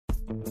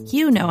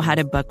You know how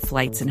to book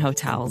flights and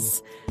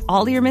hotels.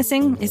 All you're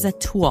missing is a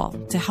tool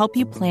to help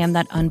you plan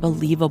that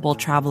unbelievable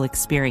travel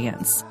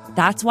experience.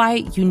 That's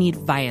why you need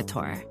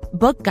Viator.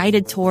 Book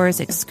guided tours,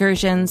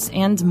 excursions,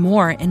 and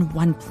more in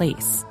one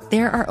place.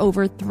 There are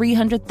over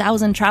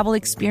 300,000 travel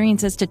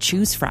experiences to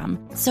choose from,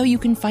 so you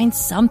can find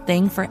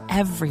something for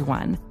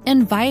everyone.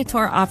 And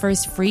Viator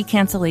offers free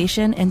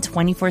cancellation and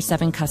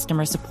 24/7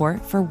 customer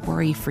support for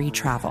worry-free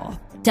travel.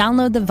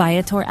 Download the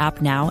Viator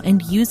app now and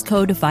use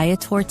code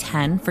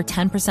Viator10 for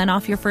 10%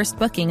 off your first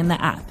booking in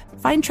the app.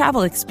 Find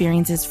travel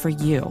experiences for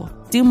you.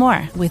 Do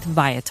more with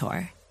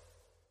Viator.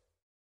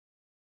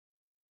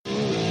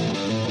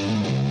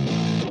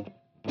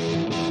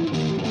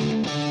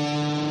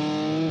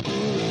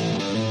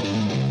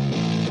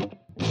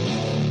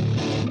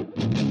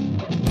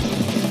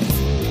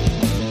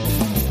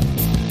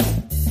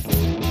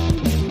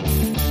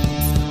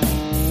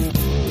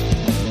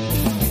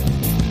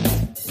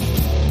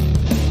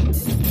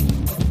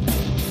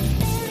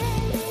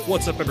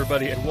 What's up,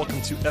 everybody, and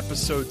welcome to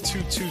episode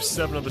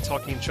 227 of the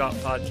Talking Chop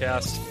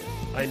podcast.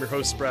 I am your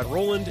host, Brad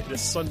Rowland. It is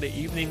Sunday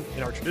evening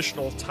in our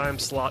traditional time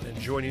slot, and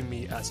joining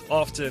me, as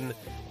often,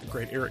 the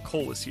great Eric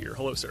Cole is here.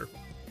 Hello, sir.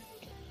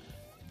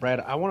 Brad,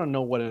 I want to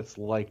know what it's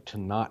like to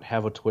not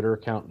have a Twitter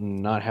account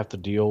and not have to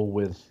deal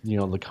with,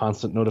 the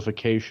constant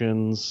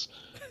notifications,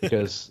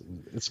 because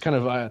it's kind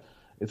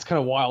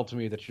of wild to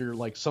me that you're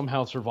like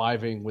somehow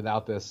surviving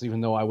without this,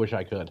 even though I wish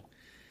I could.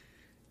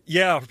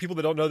 Yeah, for people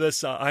that don't know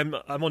this, I'm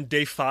on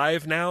day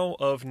 5 now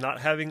of not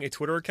having a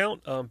Twitter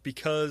account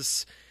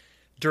because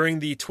during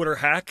the Twitter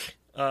hack,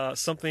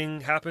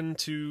 something happened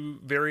to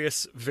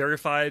various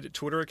verified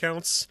Twitter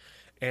accounts,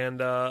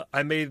 and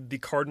I made the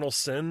cardinal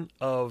sin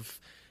of,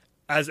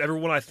 as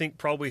everyone I think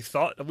probably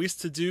thought at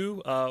least to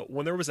do,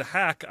 when there was a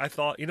hack, I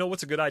thought,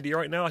 what's a good idea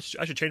right now? I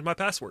should change my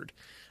password.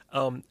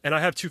 And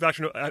I have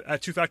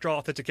two-factor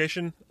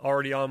authentication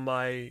already on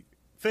my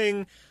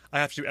thing. I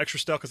have to do extra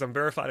stuff because I'm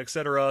verified,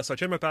 etc. So I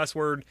changed my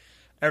password.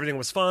 Everything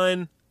was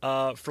fine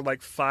for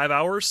like 5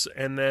 hours,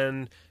 and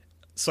then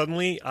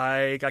suddenly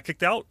I got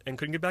kicked out and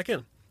couldn't get back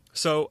in.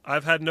 So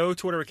I've had no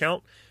Twitter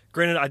account.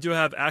 Granted, I do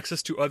have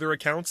access to other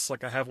accounts.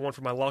 Like I have one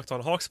for my Locked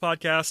On Hawks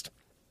podcast.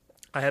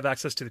 I have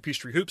access to the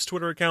Peachtree Hoops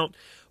Twitter account.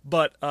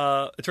 But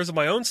in terms of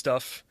my own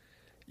stuff,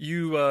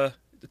 you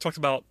talked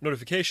about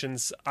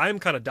notifications. I'm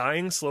kind of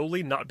dying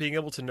slowly, not being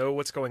able to know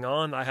what's going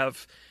on. I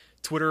have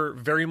Twitter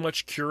very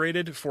much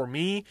curated for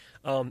me.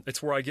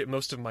 It's where I get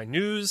most of my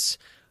news.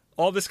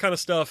 All this kind of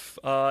stuff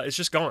is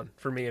just gone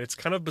for me, and it's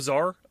kind of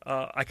bizarre.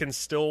 I can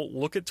still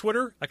look at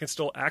Twitter. I can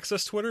still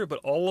access Twitter, but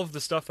all of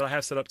the stuff that I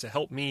have set up to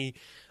help me,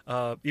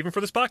 even for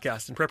this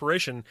podcast in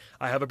preparation,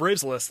 I have a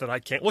Braves list that I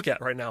can't look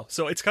at right now.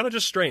 So it's kind of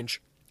just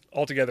strange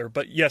altogether.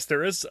 But yes,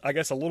 there is, I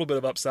guess, a little bit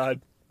of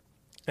upside,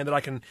 and that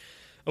I can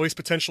at least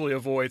potentially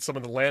avoid some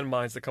of the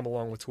landmines that come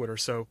along with Twitter.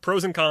 So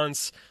pros and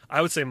cons.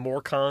 I would say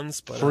more cons,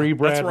 but Free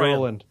Brad that's where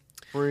Rowland.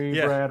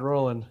 Brad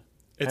Rowland.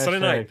 It's Sunday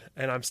night,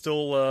 and I'm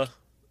still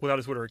without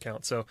a Twitter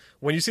account. So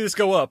when you see this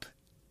go up,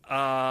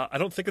 I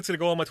don't think it's going to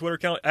go on my Twitter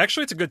account.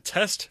 Actually, it's a good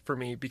test for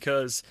me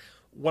because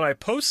when I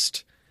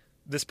post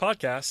this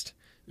podcast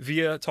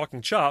via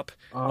Talking Chop,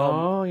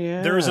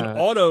 there's an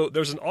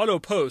auto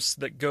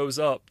post that goes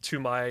up to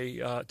my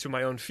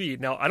own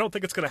feed. Now, I don't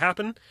think it's going to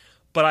happen,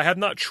 but I have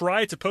not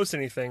tried to post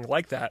anything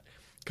like that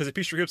because at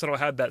Peachtree Hoops I don't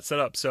have that set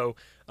up. So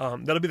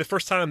that'll be the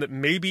first time that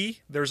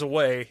maybe there's a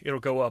way it'll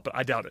go up, but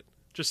I doubt it.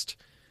 Just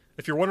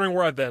if you're wondering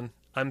where I've been,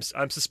 I'm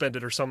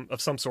suspended or some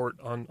sort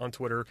on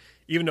Twitter.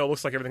 Even though it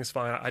looks like everything's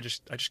fine, I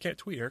just can't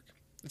tweet, Eric.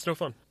 It's no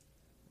fun.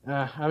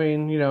 I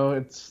mean,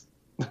 it's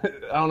I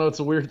don't know. It's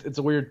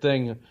a weird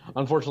thing.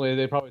 Unfortunately,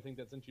 they probably think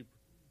that since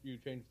you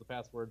changed the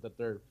password that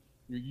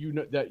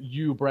that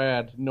you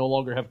Brad no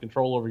longer have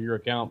control over your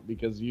account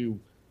because you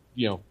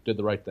did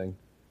the right thing.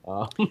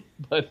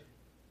 But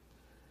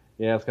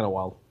yeah, it's kind of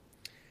wild.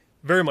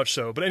 Very much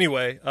so. But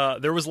anyway,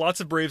 there was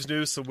lots of Braves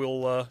news, so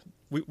we'll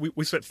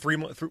we spent 3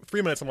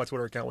 minutes on my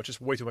Twitter account, which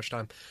is way too much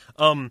time.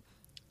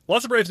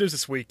 Lots of Braves news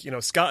this week.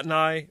 Scott and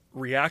I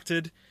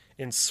reacted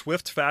in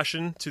swift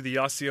fashion to the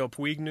Yasiel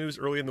Puig news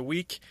early in the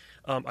week.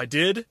 I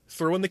did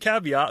throw in the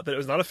caveat that it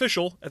was not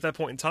official at that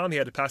point in time. He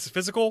had to pass a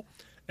physical,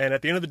 and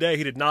at the end of the day,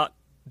 he did not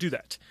do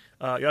that.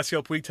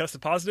 Yasiel Puig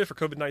tested positive for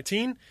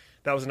COVID-19.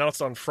 That was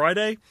announced on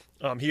Friday.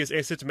 He is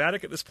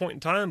asymptomatic at this point in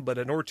time, but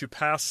in order to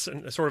pass,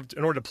 in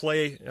order to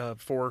play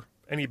for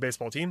any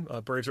baseball team,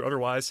 Braves or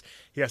otherwise,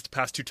 he has to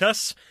pass 2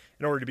 tests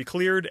in order to be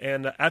cleared.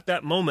 And at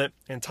that moment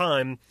in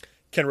time,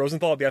 Ken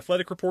Rosenthal of The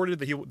Athletic reported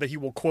that he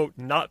will, quote,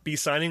 not be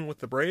signing with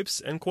the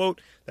Braves, end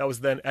quote. That was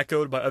then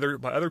echoed by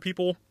other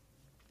people.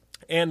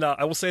 And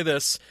I will say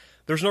this: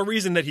 there's no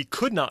reason that he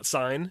could not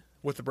sign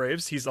with the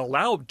Braves. He's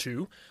allowed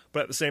to,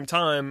 but at the same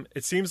time,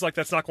 it seems like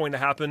that's not going to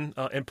happen,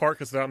 in part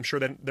because I'm sure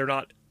that they're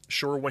not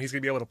sure when he's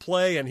going to be able to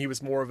play, and he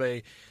was more of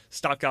a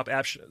stopgap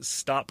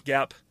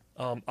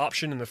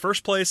option in the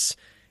first place.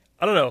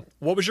 I don't know.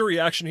 What was your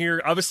reaction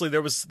here? Obviously,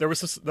 there was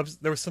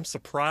some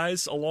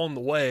surprise along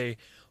the way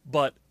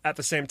But at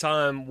the same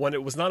time, when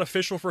it was not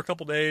official for a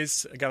couple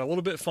days, it got a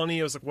little bit funny.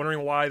 I was like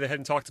wondering why they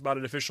hadn't talked about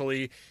it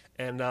officially,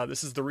 and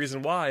this is the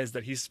reason why, is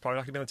that he's probably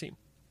not going to be on the team.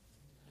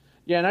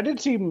 Yeah, and I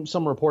did see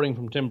some reporting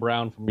from Tim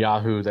Brown from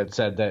Yahoo that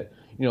said that,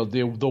 you know,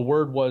 the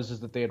word is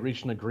that they had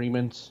reached an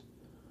agreement,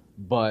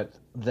 but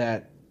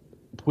that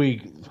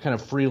Puig kind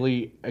of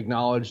freely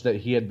acknowledged that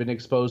he had been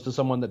exposed to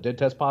someone that did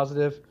test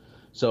positive,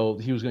 so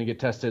he was going to get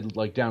tested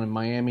like down in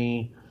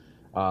Miami.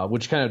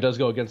 Which kind of does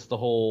go against the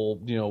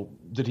whole, you know,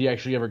 did he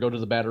actually ever go to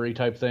the Battery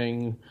type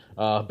thing,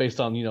 based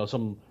on, you know,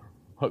 some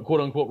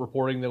quote-unquote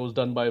reporting that was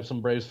done by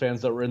some Braves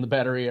fans that were in the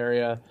Battery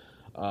area,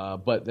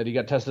 but that he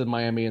got tested in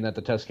Miami and that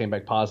the test came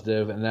back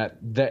positive, and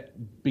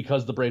that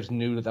because the Braves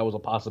knew that was a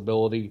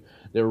possibility,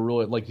 they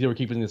were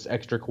keeping this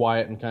extra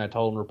quiet and kind of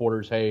telling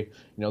reporters, hey, you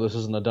know, this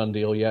isn't a done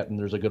deal yet, and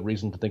there's a good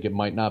reason to think it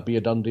might not be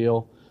a done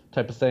deal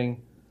type of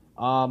thing.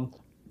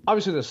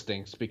 Obviously, this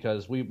stinks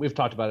because we've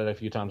talked about it a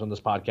few times on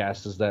this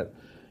podcast. Is that,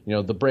 you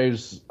know, the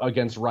Braves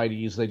against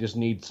righties, they just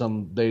need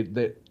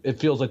it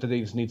feels like that they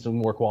just need some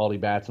more quality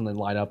bats and then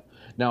line up.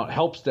 Now it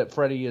helps that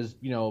Freddie is,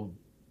 you know,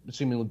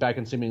 seemingly back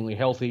and seemingly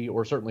healthy,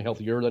 or certainly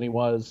healthier than he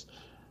was.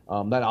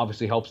 That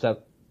obviously helps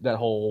that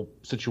whole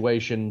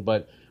situation.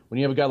 But when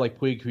you have a guy like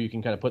Puig, who you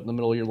can kind of put in the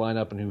middle of your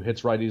lineup and who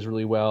hits righties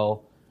really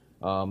well,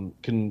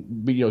 can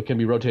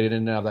be rotated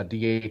in and out of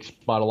that DH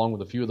spot along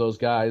with a few of those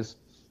guys.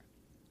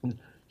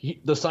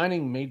 The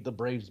signing made the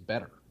Braves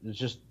better. It's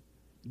just,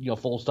 you know,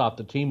 full stop.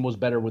 The team was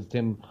better with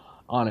him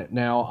on it.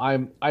 Now,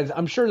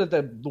 I'm sure that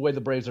the way the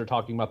Braves are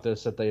talking about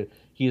this, that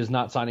he is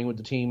not signing with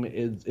the team,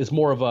 is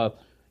more of a,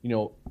 you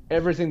know,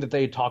 everything that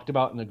they talked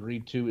about and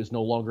agreed to is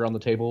no longer on the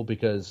table,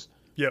 because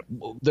yep,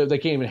 they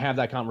can't even have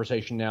that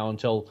conversation now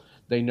until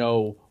they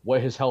know what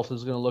his health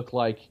is going to look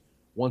like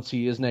once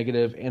he is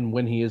negative and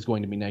when he is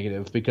going to be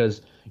negative.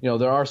 Because, you know,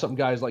 there are some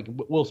guys like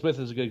Will Smith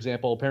is a good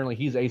example. Apparently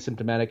he's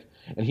asymptomatic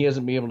and he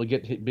hasn't been able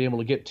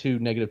to get 2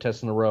 negative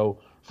tests in a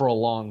row for a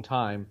long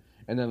time.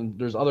 And then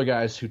there's other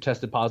guys who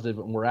tested positive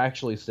and were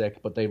actually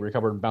sick, but they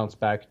recovered and bounced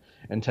back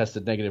and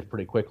tested negative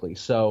pretty quickly.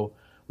 So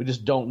we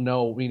just don't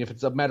know. I mean, if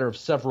it's a matter of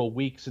several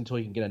weeks until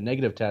he can get a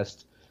negative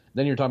test,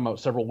 then you're talking about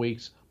several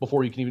weeks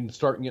before you can even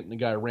start getting the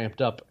guy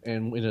ramped up.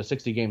 And in a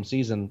 60-game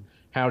season,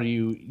 how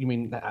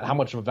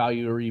much of a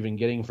value are you even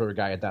getting for a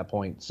guy at that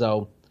point?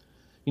 So,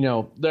 you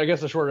know, I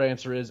guess the short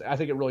answer is I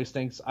think it really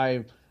stinks.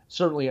 I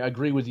certainly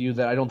agree with you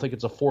that I don't think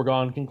it's a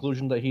foregone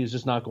conclusion that he's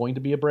just not going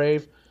to be a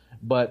Brave,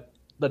 but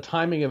the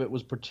timing of it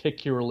was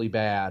particularly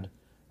bad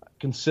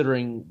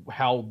considering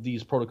how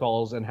these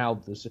protocols and how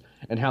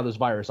this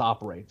virus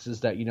operates. Is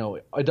that, you know,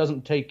 it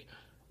doesn't take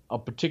a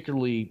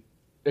particularly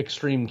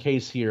extreme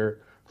case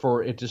here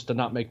for it just to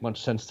not make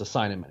much sense to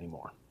sign him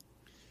anymore.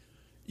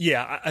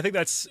 Yeah, I think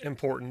that's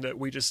important that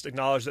we just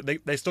acknowledge that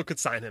they still could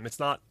sign him. It's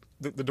not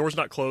the door's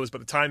not closed, but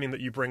the timing that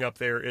you bring up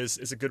there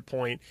is a good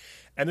point.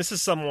 And this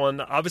is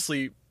someone,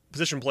 obviously,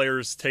 position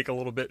players take a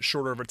little bit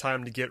shorter of a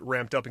time to get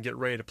ramped up and get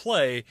ready to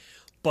play.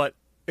 But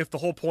if the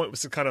whole point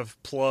was to kind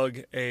of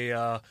plug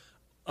a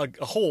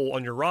hole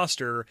on your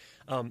roster,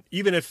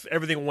 even if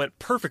everything went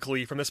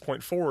perfectly from this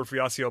point forward for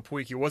Yasiel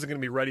Puig, he wasn't going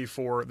to be ready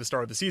for the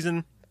start of the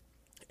season.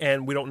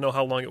 And we don't know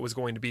how long it was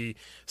going to be.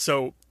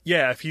 So,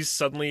 yeah, if he's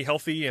suddenly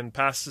healthy and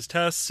passed his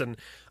tests and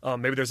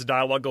maybe there's a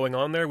dialogue going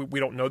on there, we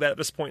don't know that at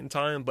this point in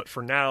time. But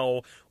for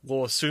now,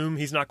 we'll assume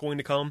he's not going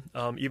to come,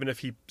 even if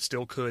he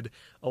still could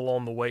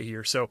along the way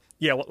here. So,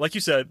 yeah, like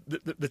you said,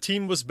 the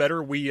team was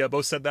better. We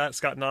both said that,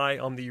 Scott and I,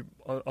 on the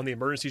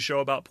emergency show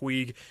about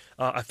Puig.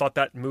 I thought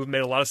that move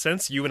made a lot of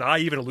sense. You and I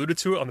even alluded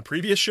to it on the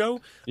previous show.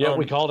 Yeah,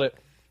 we called it.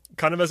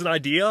 Kind of as an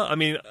idea. I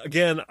mean,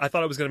 again, I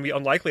thought it was going to be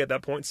unlikely at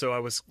that point, so I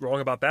was wrong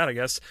about that, I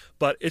guess.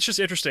 But it's just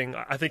interesting.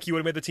 I think he would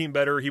have made the team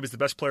better. He was the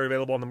best player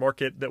available on the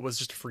market that was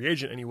just a free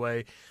agent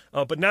anyway.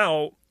 But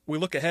now we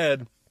look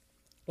ahead.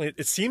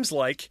 It seems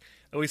like,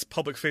 at least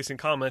public-facing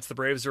comments, the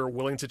Braves are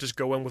willing to just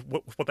go in with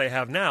what they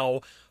have now.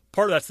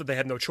 Part of that's that they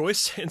had no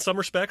choice in some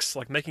respects.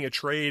 Like making a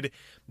trade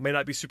may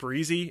not be super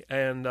easy,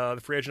 and the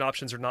free agent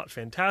options are not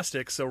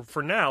fantastic. So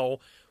for now,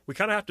 we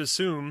kind of have to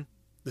assume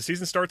the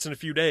season starts in a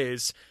few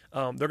days.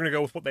 They're going to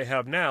go with what they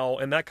have now,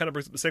 and that kind of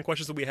brings up the same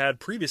questions that we had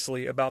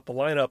previously about the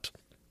lineup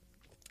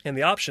and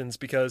the options,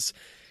 because,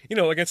 you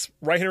know, against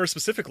right-handers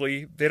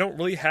specifically, they don't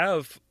really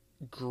have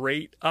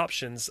great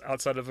options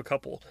outside of a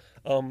couple.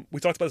 We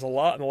talked about this a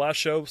lot in the last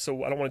show,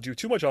 so I don't want to do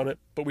too much on it,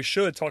 but we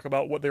should talk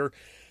about what they're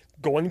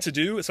going to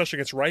do, especially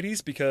against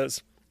righties,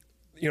 because,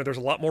 you know, there's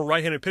a lot more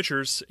right-handed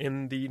pitchers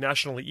in the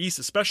National League East,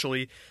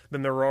 especially,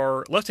 than there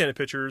are left-handed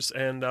pitchers.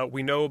 And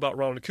we know about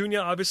Ronald Acuna,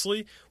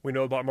 obviously. We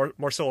know about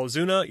Marcell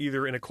Ozuna,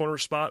 either in a corner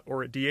spot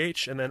or at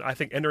DH. And then I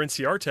think Ender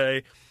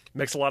Inciarte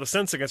makes a lot of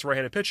sense against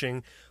right-handed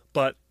pitching.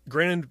 But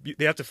granted,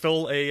 they have to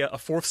fill a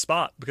fourth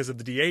spot because of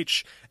the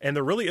DH. And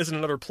there really isn't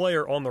another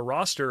player on the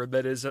roster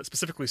that is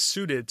specifically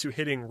suited to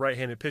hitting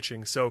right-handed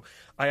pitching. So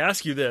I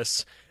ask you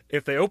this.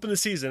 If they open the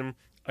season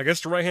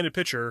against a right-handed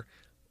pitcher,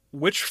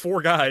 which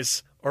 4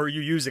 guys are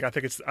you using? I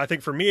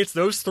think for me it's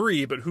those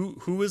 3, but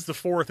who is the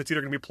 4th that's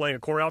either going to be playing a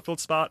corner outfield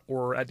spot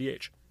or at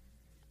DH?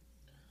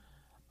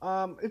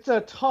 It's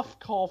a tough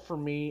call for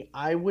me.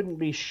 I wouldn't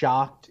be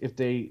shocked if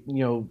they,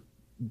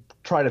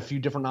 tried a few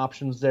different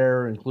options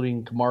there,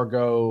 including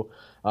Camargo.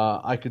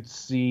 I could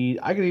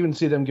even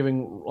see them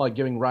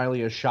giving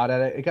Riley a shot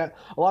at it. A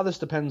lot of this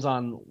depends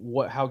on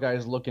how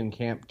guys look in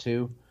camp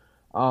too.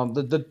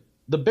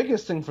 The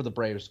biggest thing for the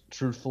Braves,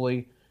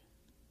 truthfully,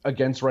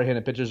 against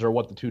right-handed pitchers are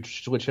what the two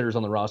switch hitters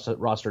on the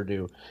roster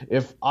do.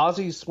 If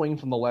Ozzy's swing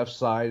from the left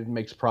side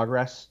makes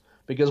progress,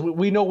 because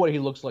we know what he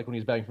looks like when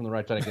he's batting from the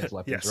right side against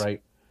lefties, yes.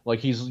 right? Like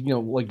he's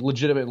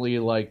legitimately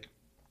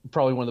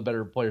probably one of the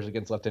better players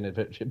against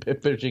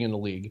left-handed pitching in the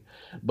league.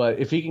 But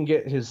if he can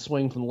get his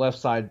swing from the left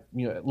side,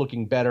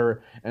 looking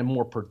better and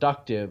more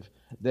productive,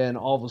 then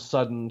all of a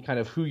sudden, kind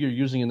of who you're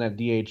using in that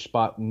DH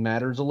spot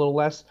matters a little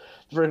less.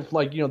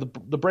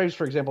 The Braves,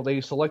 for example,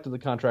 they selected the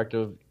contract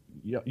of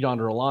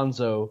Yonder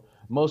Alonso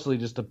mostly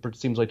just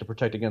seems like to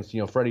protect against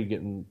Freddie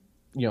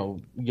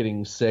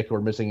getting sick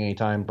or missing any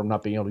time from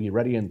not being able to get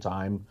ready in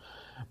time.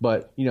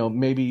 But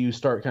maybe you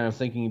start kind of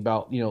thinking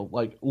about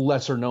like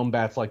lesser known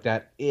bats like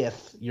that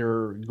if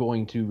you're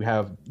going to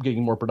have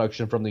getting more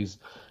production from these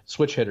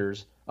switch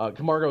hitters.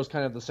 Camargo is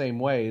kind of the same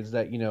way. Is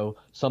that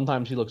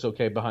sometimes he looks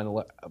okay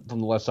from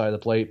the left side of the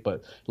plate,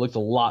 but he looks a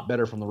lot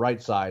better from the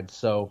right side.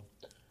 So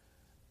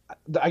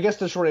I guess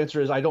the short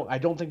answer is I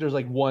don't think there's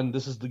one.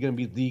 This is going to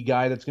be the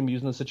guy that's going to be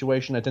used in the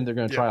situation. I think they're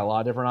going to try a lot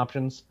of different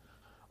options,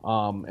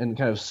 and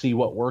kind of see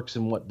what works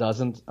and what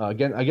doesn't.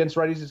 Against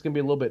righties, it's going to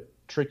be a little bit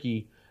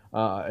tricky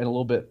and a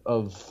little bit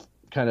of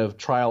kind of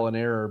trial and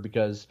error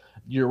because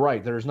you're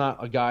right. There's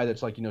not a guy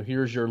that's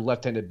here's your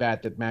left-handed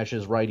bat that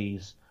matches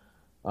righties.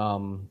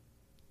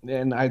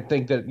 And I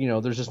think that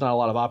there's just not a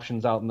lot of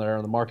options out there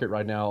on the market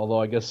right now.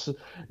 Although I guess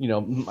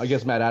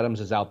Matt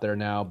Adams is out there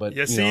now, but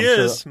yes, he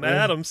is. Matt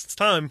Adams, it's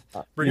time.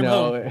 Bring him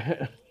home.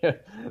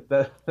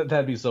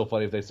 That'd be so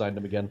funny if they signed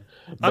him again.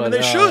 But, I mean,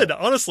 they should.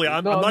 Honestly,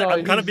 I'm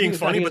kind of being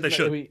funny, but they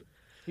should.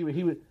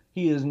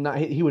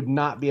 He would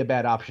not be a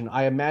bad option.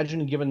 I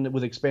imagine, given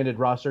with expanded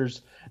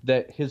rosters,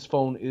 that his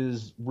phone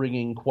is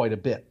ringing quite a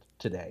bit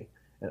today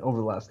over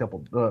the last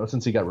couple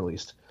since he got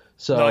released.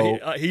 So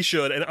no, he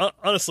should. And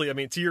honestly, I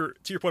mean, to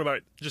your point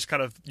about just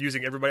kind of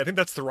using everybody, I think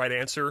that's the right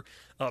answer.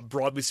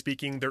 Broadly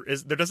speaking, there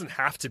doesn't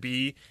have to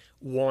be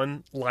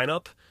one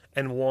lineup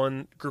and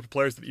one group of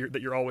players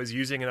that you're always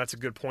using, and that's a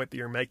good point that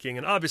you're making.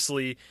 And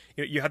obviously,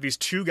 you have these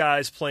two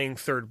guys playing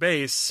third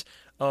base,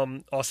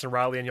 Austin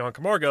Riley and Yon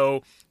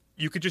Camargo.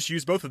 You could just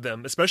use both of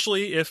them,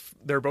 especially if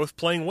they're both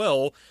playing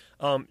well.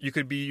 You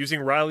could be using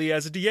Riley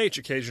as a DH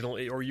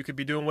occasionally, or you could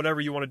be doing whatever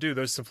you want to do.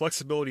 There's some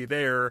flexibility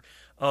there.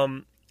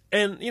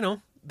 And,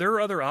 there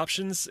are other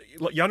options.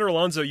 Yonder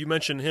Alonso, you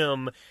mentioned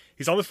him.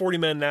 He's on the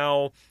 40-man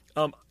now.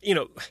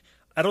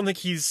 I don't think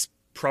he's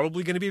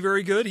probably going to be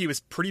very good. He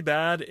was pretty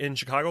bad in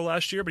Chicago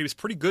last year, but he was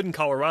pretty good in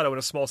Colorado in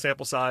a small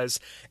sample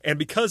size. And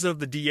because of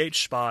the DH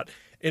spot,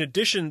 in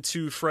addition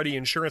to Freddie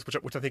insurance,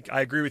 which I think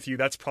I agree with you,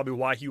 that's probably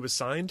why he was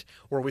signed,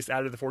 or at least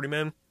added to the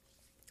 40-man.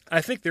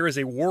 I think there is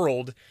a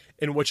world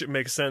in which it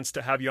makes sense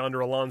to have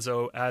Yonder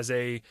Alonso as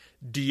a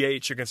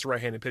DH against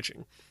right-handed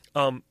pitching.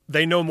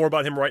 They know more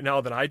about him right now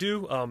than I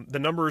do. The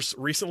numbers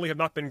recently have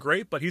not been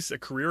great, but he's a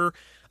career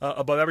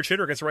above average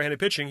hitter against right-handed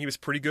pitching. He was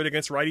pretty good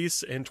against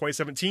righties in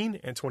 2017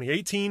 and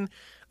 2018.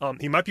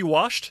 He might be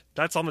washed.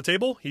 That's on the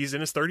table. He's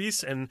in his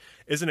 30s and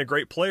isn't a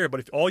great player,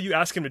 but if all you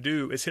ask him to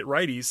do is hit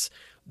righties,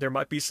 there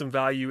might be some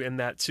value in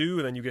that too.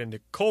 And then you get into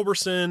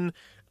Culberson.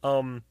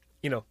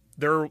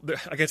 They're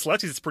against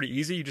lefties, it's pretty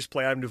easy. You just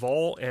play Adam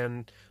Duvall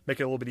and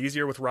make it a little bit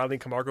easier with Riley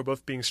and Camargo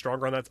both being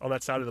stronger on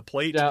that side of the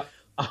plate. Yeah,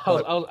 I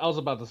was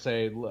about to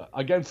say,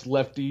 against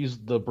lefties,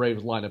 the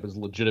Braves lineup is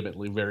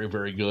legitimately very,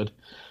 very good.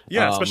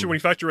 Yeah, especially when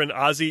you factor in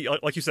Ozzy,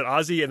 like you said,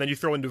 Ozzy, and then you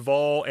throw in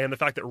Duvall, and the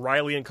fact that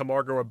Riley and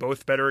Camargo are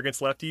both better against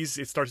lefties,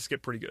 it starts to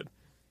get pretty good.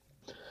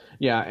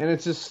 Yeah, and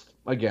it's just,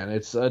 again,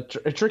 it's a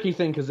tricky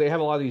thing because they have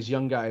a lot of these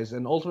young guys,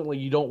 and ultimately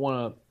you don't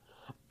want to.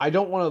 I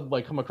don't want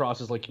to come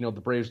across as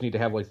the Braves need to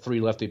have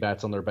 3 lefty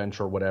bats on their bench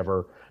or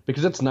whatever,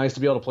 because it's nice to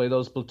be able to play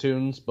those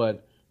platoons,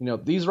 but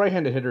these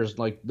right-handed hitters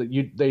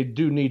they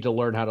do need to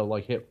learn how to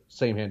hit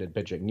same-handed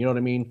pitching. You know what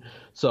I mean?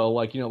 So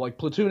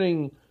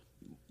platooning.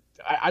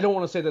 I don't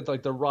want to say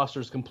that the roster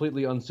is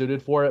completely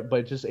unsuited for it,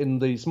 but just in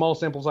the small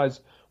sample size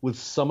with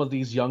some of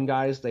these young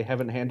guys, they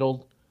haven't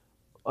handled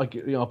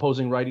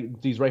opposing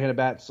these right-handed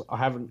bats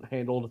haven't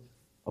handled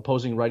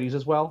opposing righties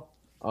as well.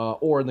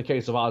 Or in the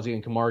case of Ozzy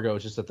and Camargo,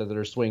 it's just that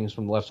their swings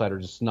from the left side are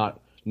just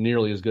not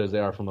nearly as good as they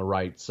are from the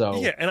right. So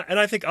yeah, and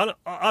I think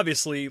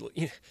obviously,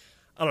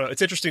 I don't know.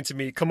 It's interesting to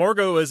me.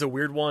 Camargo is a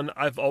weird one.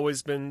 I've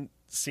always been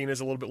seen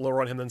as a little bit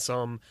lower on him than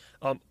some.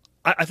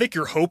 I think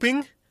you're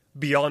hoping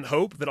beyond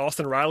hope that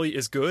Austin Riley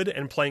is good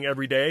and playing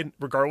every day,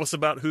 regardless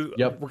of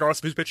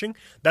who's pitching.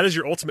 That is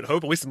your ultimate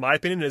hope, at least in my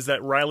opinion, is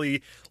that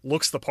Riley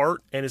looks the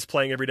part and is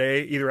playing every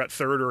day, either at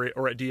third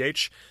or at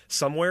DH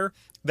somewhere.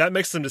 that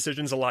makes some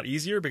decisions a lot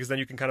easier because then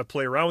you can kind of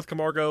play around with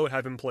Camargo and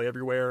have him play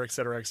everywhere, et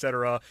cetera, et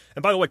cetera.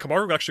 And by the way,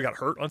 Camargo actually got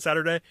hurt on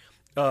Saturday.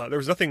 There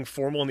was nothing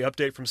formal in the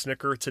update from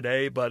Snicker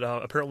today, but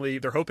apparently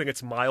they're hoping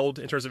it's mild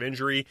in terms of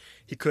injury.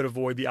 He could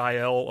avoid the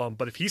IL,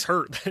 but if he's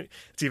hurt,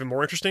 it's even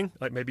more interesting.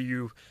 Like maybe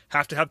you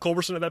have to have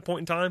Culberson at that point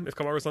in time if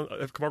Camargo's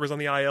on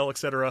the IL, et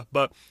cetera.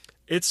 But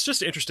it's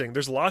just interesting.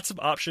 There's lots of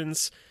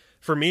options.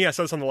 For me, I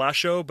said this on the last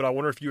show, but I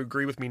wonder if you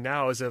agree with me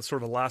now as a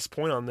sort of a last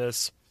point on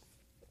this.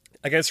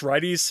 Against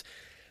righties,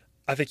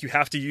 I think you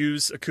have to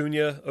use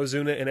Acuna,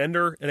 Ozuna, and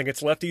Ender. And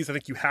against lefties, I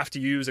think you have to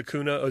use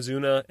Acuna,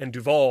 Ozuna, and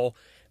Duvall.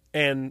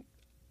 And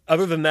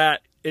other than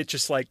that, it's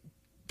just like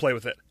play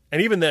with it.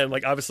 And even then,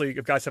 like obviously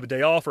if guys have a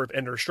day off or if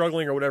Ender is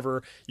struggling or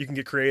whatever, you can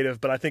get creative.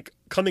 But I think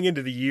coming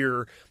into the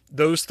year,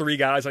 those three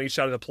guys on each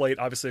side of the plate,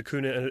 obviously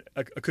Acuna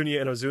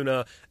and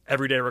Ozuna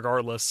every day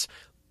regardless,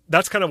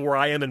 that's kind of where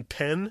I am in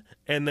pen.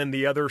 And then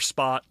the other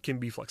spot can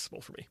be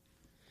flexible for me.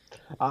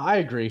 I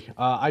agree.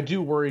 I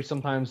do worry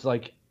sometimes.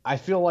 Like I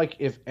feel like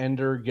if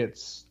Ender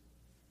gets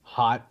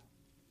hot,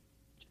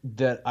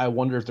 that I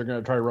wonder if they're going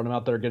to try to run him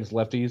out there against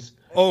lefties.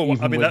 Oh,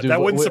 I mean, that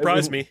wouldn't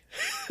surprise me.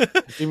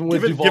 Even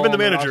with given the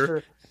manager.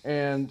 Roster.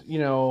 And,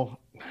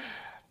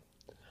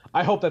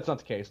 I hope that's not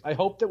the case. I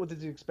hope that with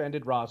these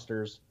expanded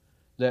rosters,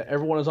 that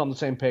everyone is on the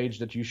same page,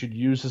 that you should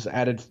use this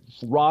added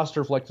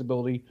roster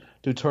flexibility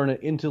to turn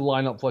it into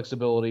lineup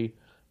flexibility,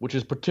 which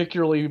is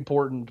particularly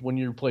important when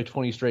you play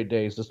 20 straight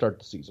days to start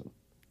the season.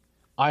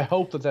 I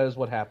hope that is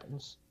what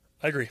happens.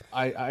 I agree.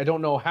 I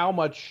don't know how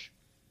much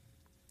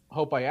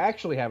hope I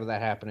actually have of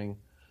that happening,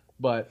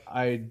 but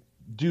I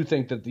do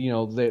think that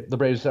the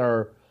Braves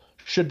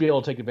should be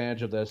able to take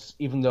advantage of this.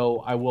 Even though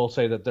I will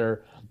say that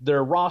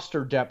their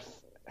roster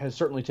depth has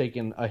certainly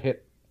taken a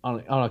hit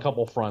on a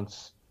couple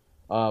fronts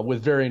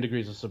with varying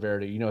degrees of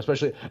severity.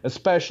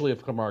 Especially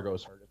if Camargo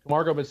is hurt. If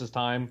Camargo misses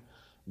time,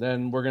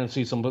 then we're going to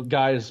see some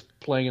guys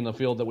playing in the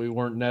field that we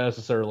weren't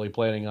necessarily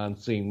planning on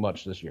seeing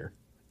much this year.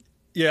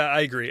 Yeah,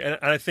 I agree, and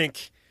I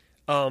think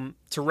to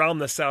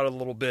round this out a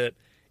little bit.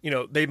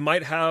 They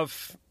might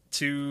have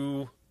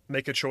to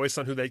make a choice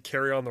on who they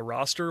carry on the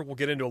roster. We'll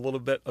get into a little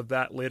bit of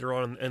that later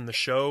on in the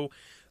show.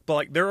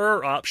 But there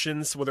are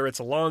options, whether it's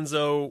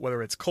Alonso,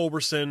 whether it's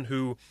Culberson,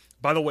 who,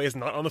 by the way, is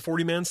not on the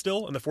 40-man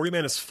still, and the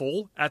 40-man is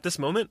full at this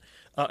moment.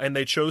 And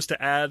they chose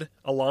to add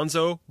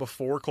Alonso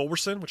before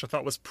Culberson, which I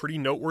thought was pretty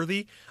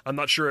noteworthy. I'm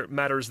not sure it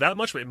matters that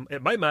much, but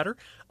it might matter.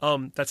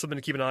 That's something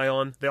to keep an eye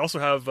on. They also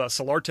have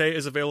Solarte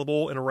is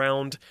available in a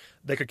round.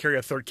 They could carry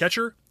a third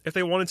catcher if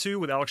they wanted to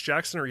with Alex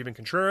Jackson or even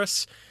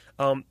Contreras.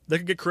 They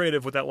could get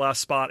creative with that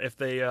last spot if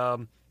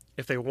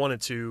they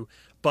wanted to.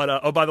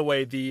 But by the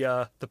way,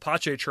 the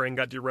Pache train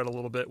got derailed a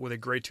little bit with a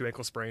grade 2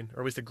 ankle sprain,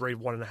 or at least a grade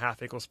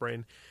 1.5 ankle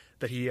sprain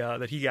that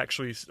he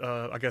actually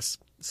I guess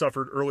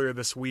suffered earlier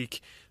this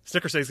week.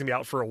 Snicker says he's gonna be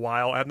out for a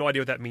while. I have no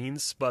idea what that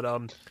means, but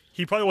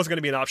he probably wasn't going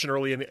to be an option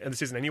early in the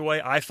season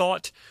anyway, I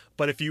thought.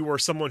 But if you were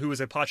someone who was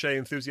a Pache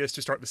enthusiast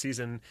to start the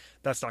season,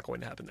 that's not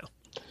going to happen now.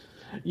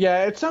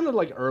 Yeah, it sounded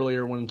like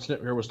earlier when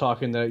Snicker was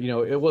talking that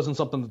it wasn't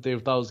something that they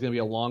thought was going to be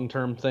a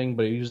long-term thing,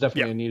 but he was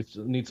definitely need a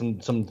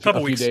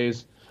few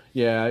days.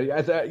 Yeah,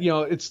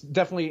 it's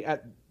definitely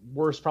at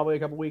worst probably a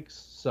couple weeks.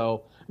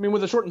 So I mean,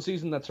 with a shortened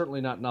season, that's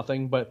certainly not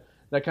nothing, but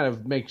that kind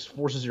of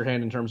forces your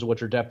hand in terms of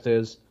what your depth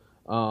is,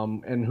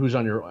 and who's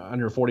on your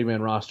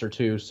 40-man roster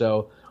too.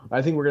 So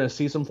I think we're going to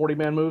see some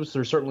 40-man moves.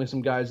 There's certainly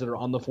some guys that are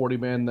on the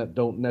 40-man that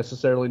don't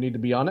necessarily need to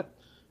be on it,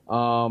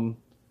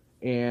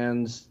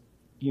 and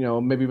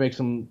maybe make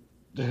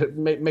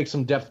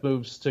some depth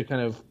moves to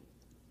kind of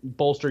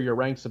bolster your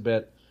ranks a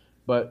bit.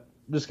 But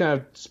this kind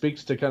of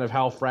speaks to kind of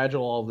how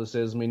fragile all of this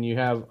is. I mean, you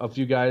have a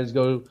few guys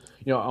go,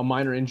 a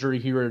minor injury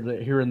here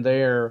and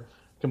there,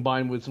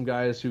 combined with some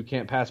guys who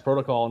can't pass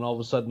protocol, and all of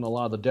a sudden a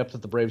lot of the depth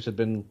that the Braves have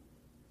been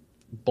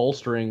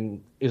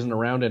bolstering isn't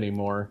around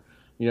anymore.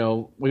 We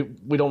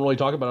don't really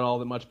talk about it all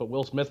that much, but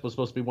Will Smith was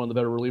supposed to be one of the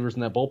better relievers in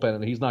that bullpen,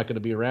 and he's not going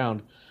to be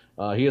around.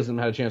 He hasn't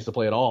had a chance to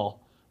play at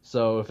all.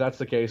 So if that's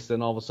the case,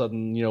 then all of a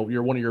sudden,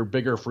 you're one of your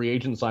bigger free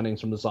agent signings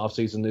from this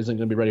offseason isn't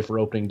going to be ready for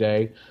opening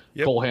day.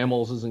 Yep. Cole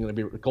Hamels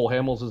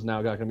is now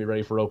not going to be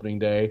ready for opening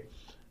day.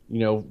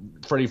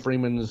 Freddie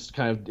Freeman is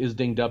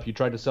dinged up. You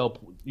tried to sign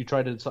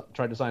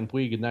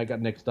Puig, and that got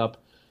nixed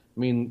up. I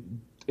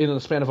mean, in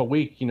the span of a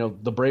week,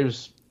 the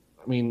Braves,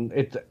 I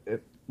mean,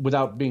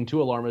 without being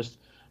too alarmist,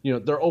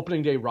 their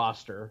opening day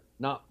roster,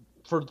 not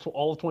for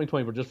all of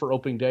 2020, but just for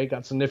opening day,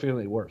 got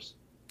significantly worse.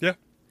 Yeah.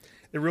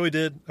 It really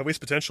did, at least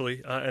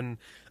potentially. And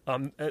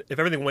if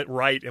everything went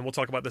right, and we'll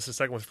talk about this in a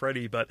second with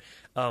Freddie, but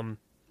I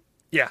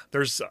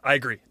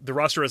agree. The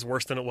roster is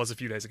worse than it was a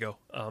few days ago,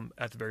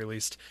 at the very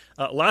least.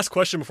 Last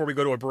question before we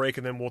go to a break,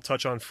 and then we'll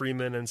touch on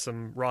Freeman and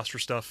some roster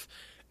stuff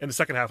in the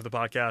second half of the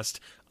podcast.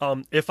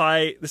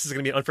 This is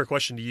going to be an unfair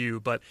question to you,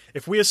 but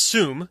if we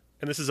assume,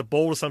 and this is a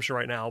bold assumption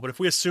right now, but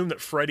if we assume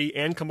that Freddie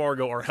and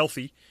Camargo are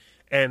healthy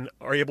and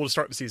are able to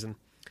start the season,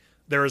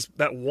 there is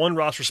that one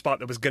roster spot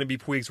that was going to be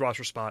Puig's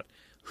roster spot.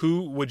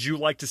 Who would you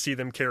like to see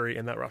them carry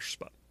in that roster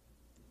spot?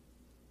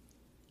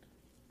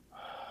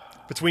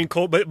 Between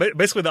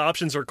basically the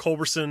options are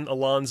Culberson,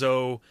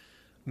 Alonso,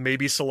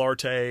 maybe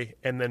Solarte,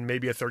 and then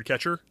maybe a third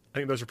catcher. I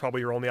think those are probably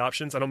your only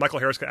options. I know Michael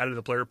Harris got added to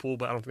the player pool,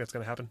 but I don't think that's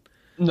going to happen.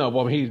 No,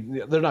 well,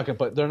 they're not going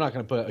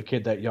to put a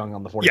kid that young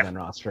on the 40-man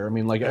roster. I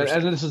mean, like,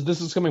 and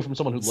this is coming from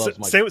someone who loves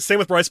Mike. Same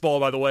with Bryce Ball,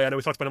 by the way. I know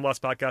we talked about him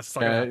last podcast.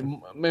 I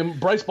mean,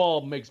 Bryce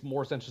Ball makes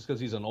more sense just because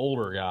he's an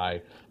older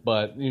guy,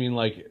 but I mean,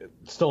 like,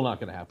 it's still not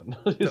going to happen.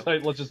 No.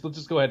 Like, let's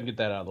just go ahead and get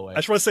that out of the way. I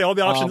just want to say all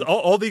the options,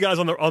 all the guys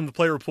on the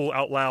player pool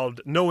out loud,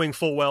 knowing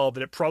full well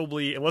that it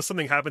probably, unless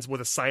something happens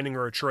with a signing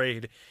or a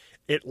trade,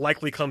 it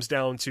likely comes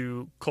down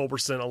to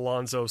Culberson,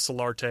 Alonso,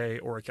 Solarte,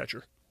 or a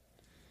catcher.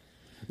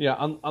 Yeah,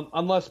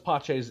 unless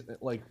Pache's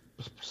like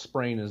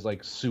sprain is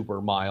like super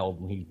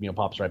mild and he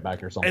pops right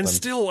back or something. And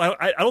still,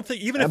 I don't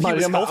think even if he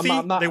was healthy,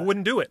 they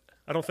wouldn't do it.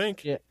 I don't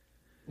think. Yeah,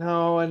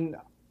 no, and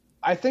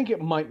I think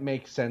it might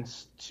make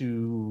sense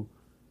to.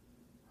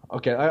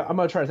 Okay, I'm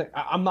gonna try to think.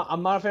 I'm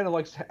not a fan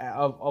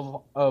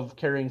of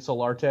carrying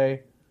Solarte.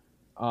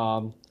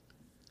 I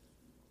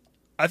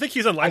think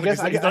he's unlikely.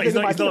 He's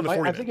not on the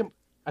 40.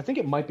 I think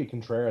it might be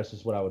Contreras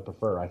is what I would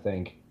prefer. I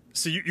think.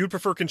 So you would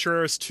prefer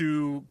Contreras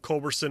to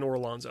Culberson or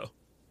Alonso?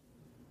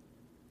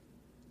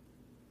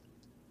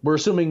 We're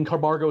assuming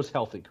Camargo's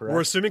healthy, correct?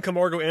 We're assuming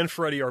Camargo and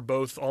Freddie are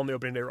both on the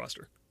opening day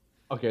roster.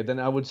 Okay, then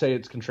I would say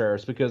it's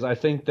Contreras because I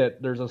think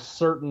that there's a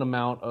certain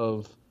amount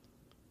of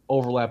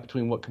overlap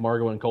between what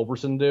Camargo and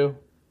Culberson do.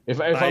 If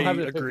I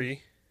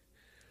agree.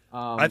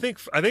 I think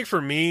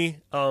for me,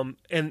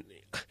 and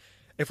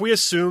if we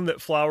assume that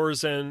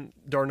Flowers and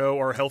Darno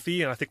are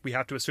healthy, and I think we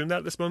have to assume that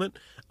at this moment,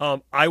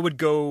 I would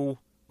go.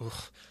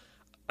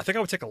 I think I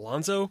would take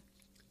Alonso.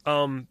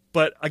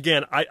 But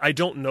again, I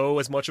don't know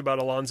as much about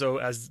Alonso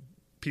as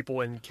people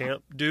in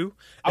camp do.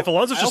 If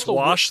Alonso's just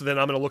washed, then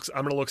I'm gonna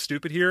look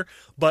stupid here.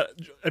 But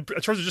in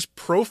terms of just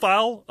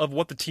profile of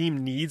what the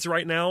team needs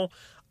right now,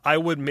 I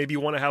would maybe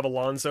want to have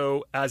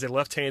Alonso as a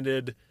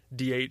left-handed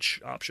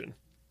DH option.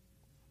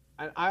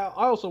 I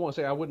also want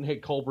to say I wouldn't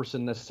hate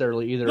Culberson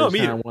necessarily either. No, as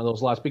kind of one of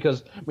those lots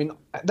because I mean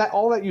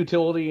all that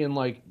utility and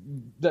like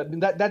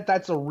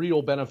that's a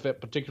real benefit,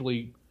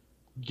 particularly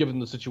given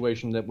the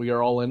situation that we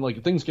are all in.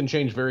 Like things can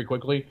change very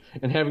quickly,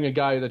 and having a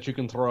guy that you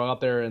can throw out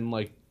there and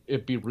like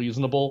it be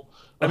reasonable.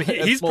 I mean,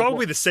 he's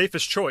probably the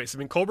safest choice. I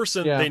mean,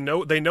 Culberson,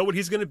 they know what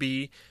he's going to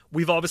be.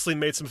 We've obviously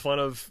made some fun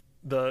of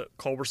the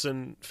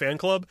Culberson fan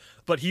club,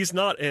 but he's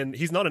not an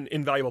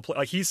invaluable player.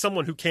 Like he's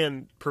someone who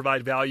can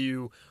provide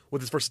value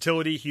with his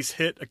versatility. He's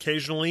hit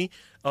occasionally,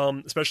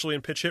 especially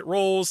in pitch hit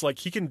roles. Like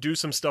he can do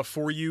some stuff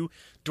for you.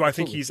 Do I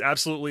think he's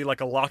absolutely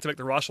like a lock to make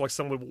the roster like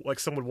some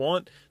would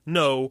want?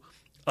 No.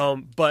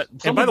 But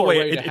and by the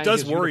way, it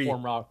does worry.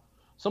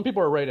 Some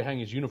people are ready to hang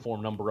his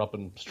uniform number up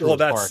in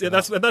Stroh's Park.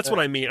 That's what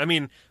I mean. I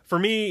mean, for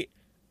me,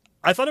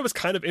 I thought it was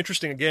kind of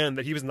interesting again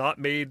that he was not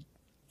made.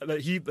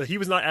 That he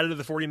was not added to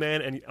the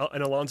 40-man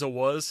and Alonso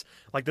was.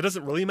 Like, that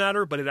doesn't really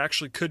matter, but it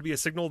actually could be a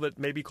signal that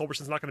maybe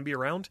Culberson's not going to be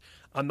around.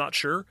 I'm not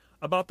sure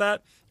about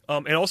that.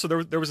 And also,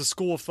 there was a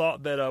school of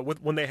thought that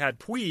when they had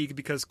Puig,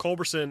 because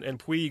Culberson and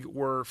Puig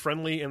were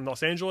friendly in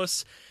Los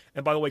Angeles,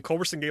 and by the way,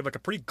 Culberson gave like a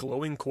pretty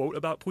glowing quote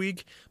about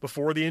Puig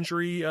before the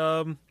injury,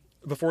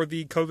 before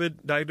the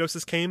COVID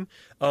diagnosis came.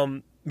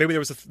 Maybe there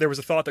was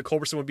a thought that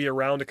Culberson would be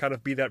around to kind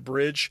of be that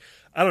bridge.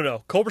 I don't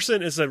know.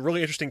 Culberson is a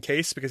really interesting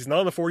case because he's not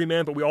on the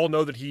 40-man, but we all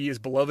know that he is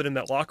beloved in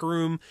that locker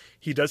room.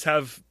 He does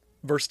have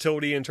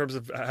versatility in terms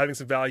of having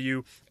some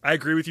value. I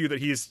agree with you that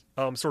he's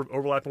sort of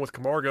overlapping with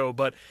Camargo,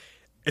 but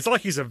it's not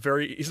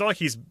like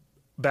he's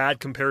bad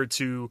compared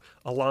to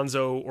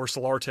Alonso or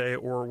Solarte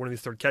or one of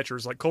these third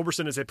catchers. Like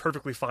Culberson is a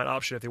perfectly fine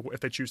option if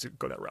they choose to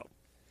go that route.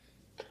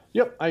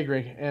 Yep, I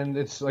agree. And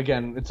it's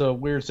a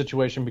weird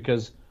situation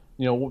because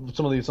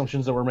some of the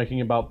assumptions that we're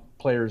making about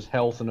players'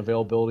 health and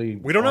availability.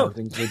 We don't know.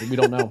 Things we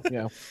don't know.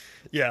 Yeah.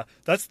 Yeah,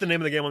 that's the name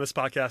of the game on this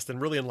podcast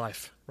and really in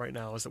life right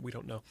now is that we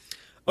don't know.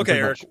 Okay,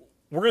 Eric,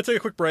 we're going to take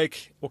a quick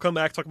break. We'll come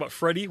back, talk about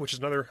Freddie, which is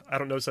another I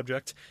don't know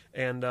subject,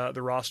 and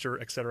the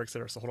roster, et cetera, et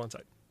cetera. So hold on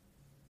tight.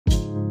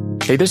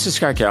 Hey, this is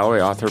Scott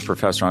Galloway, author,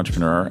 professor,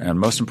 entrepreneur, and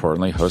most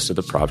importantly, host of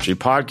the Prop G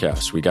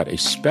podcast. We got a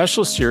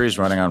special series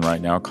running on right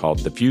now called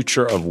The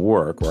Future of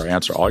Work, where I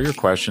answer all your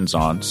questions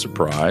on,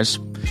 surprise,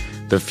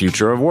 the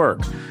future of work.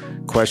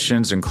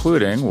 Questions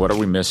including, what are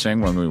we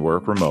missing when we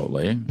work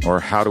remotely? Or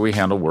how do we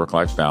handle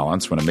work-life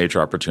balance when a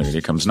major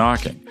opportunity comes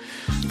knocking?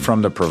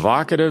 From the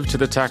provocative to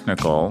the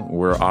technical,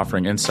 we're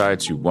offering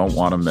insights you won't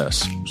want to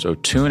miss. So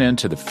tune in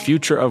to The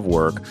Future of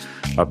Work,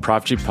 a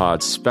Prop G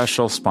Pod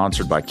special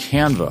sponsored by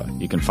Canva.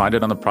 You can find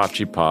it on the Prop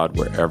G Pod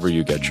wherever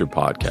you get your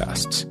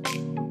podcasts.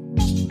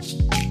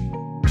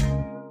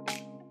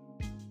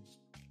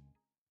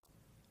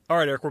 All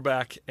right, Eric, we're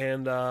back.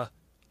 And I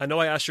know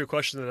I asked you a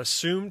question that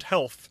assumed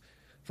health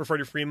for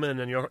Freddie Freeman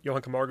and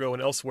Johan Camargo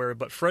and elsewhere,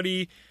 but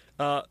Freddie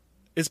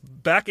is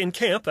back in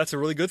camp. That's a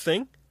really good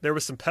thing. There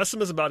was some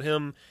pessimism about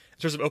him in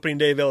terms of opening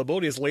day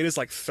availability as late as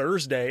like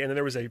Thursday, and then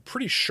there was a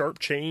pretty sharp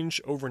change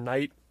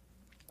overnight.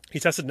 He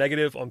tested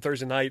negative on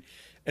Thursday night,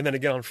 and then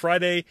again on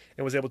Friday,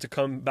 and was able to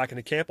come back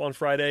into camp on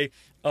Friday.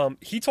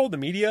 He told the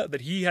media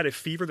that he had a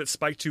fever that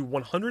spiked to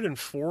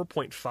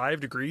 104.5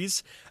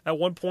 degrees at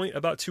one point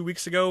about 2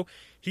 weeks ago.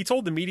 He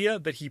told the media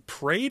that he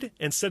prayed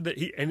and said that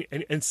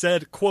and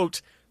said,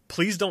 quote,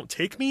 "Please don't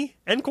take me,"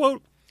 end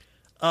quote.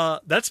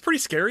 That's pretty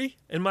scary,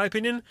 in my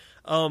opinion.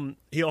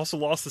 He also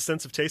lost the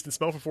sense of taste and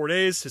smell for 4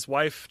 days. His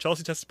wife,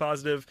 Chelsea, tested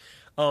positive.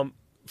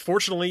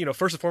 Fortunately,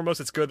 first and foremost,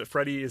 it's good that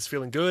Freddie is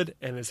feeling good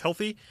and is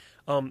healthy.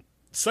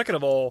 Second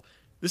of all,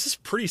 this is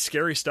pretty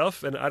scary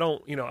stuff, and I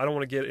don't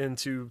want to get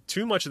into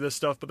too much of this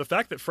stuff, but the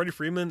fact that Freddie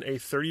Freeman, a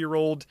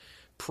 30-year-old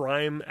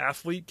prime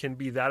athlete, can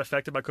be that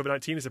affected by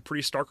COVID-19 is a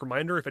pretty stark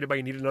reminder. If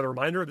anybody needed another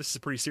reminder, this is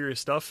pretty serious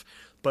stuff.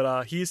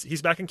 But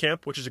he's back in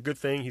camp, which is a good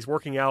thing. He's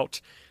working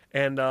out,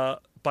 and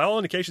by all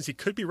indications, he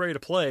could be ready to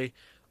play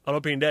on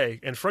opening day.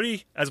 And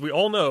Freddie, as we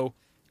all know,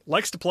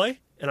 likes to play,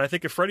 and I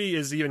think if Freddie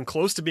is even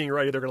close to being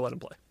ready, they're going to let him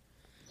play.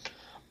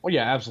 Well,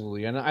 yeah,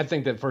 absolutely. And I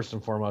think that first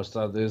and foremost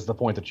is the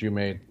point that you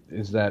made,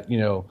 is that,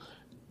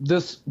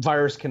 this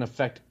virus can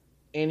affect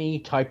any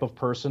type of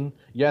person.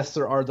 Yes,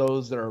 there are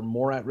those that are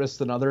more at risk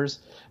than others,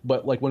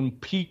 but the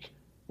peak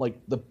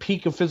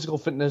of physical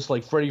fitness,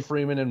 like Freddie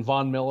Freeman and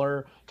Von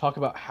Miller talk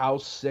about how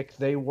sick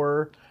they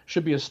were,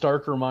 should be a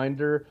stark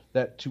reminder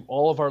that to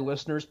all of our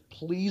listeners,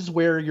 please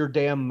wear your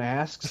damn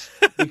masks,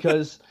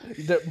 because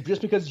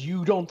just because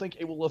you don't think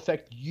it will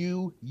affect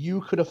you,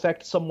 you could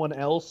affect someone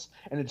else,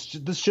 and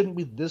this shouldn't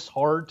be this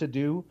hard to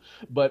do.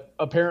 But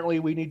apparently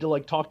we need to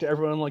talk to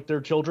everyone like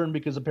they're children,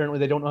 because apparently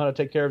they don't know how to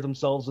take care of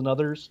themselves and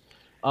others.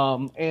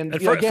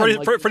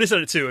 Freddie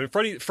said it too, and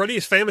Freddie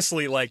is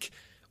famously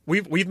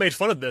We've made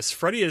fun of this.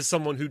 Freddie is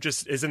someone who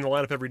just is in the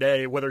lineup every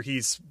day, whether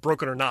he's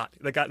broken or not.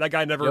 That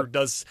guy never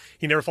does.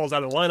 He never falls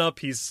out of the lineup.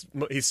 He's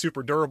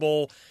super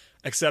durable,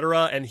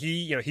 etc. And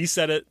he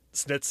said it.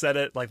 Snitz said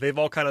it. They've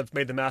all kind of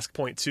made the mask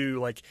point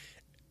too.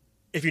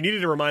 If you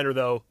needed a reminder,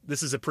 though,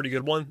 this is a pretty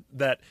good one.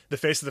 That the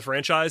face of the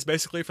franchise,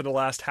 basically for the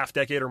last half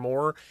decade or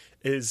more,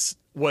 had a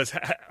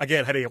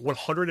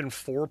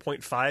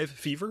 104.5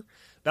 fever.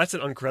 That's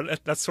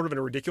That's sort of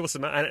a ridiculous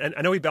amount. And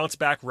I know he bounced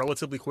back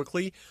relatively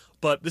quickly,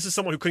 but this is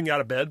someone who couldn't get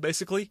out of bed,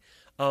 basically.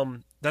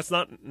 That's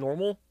not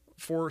normal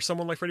for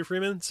someone like Freddie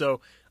Freeman. So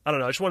I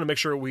don't know. I just want to make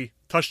sure we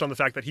touched on the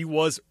fact that he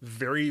was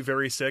very,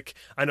 very sick.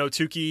 I know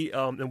Tukey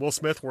and Will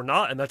Smith were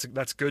not, and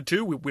that's good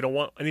too. We don't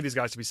want any of these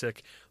guys to be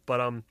sick. But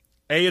A,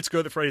 it's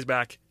good that Freddie's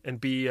back,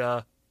 and B,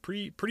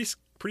 pretty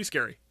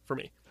scary for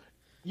me.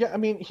 Yeah, I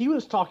mean, he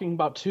was talking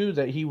about too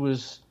that he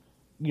was,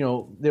 they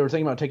were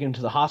thinking about taking him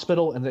to the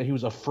hospital, and that he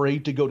was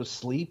afraid to go to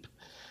sleep.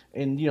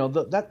 And,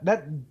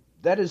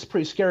 that is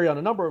pretty scary on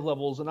a number of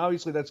levels. And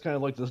obviously that's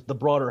kind of the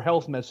broader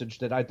health message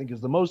that I think is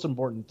the most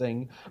important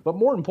thing. But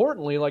more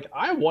importantly,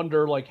 I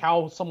wonder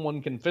how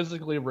someone can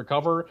physically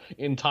recover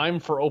in time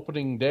for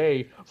opening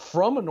day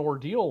from an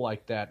ordeal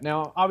like that.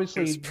 Now,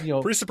 obviously,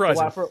 pretty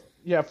surprising. For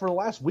the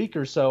last week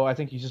or so, I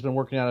think he's just been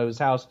working out of his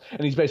house,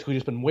 and he's basically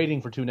just been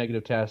waiting for 2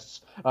 negative tests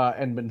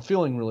and been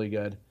feeling really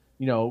good.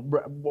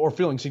 Or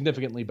feeling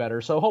significantly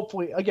better. So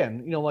hopefully,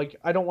 again,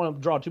 I don't want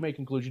to draw too many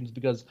conclusions,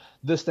 because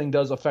this thing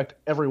does affect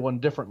everyone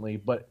differently.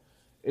 But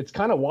it's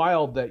kind of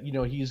wild that,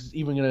 he's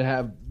even going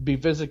to be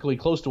physically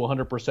close to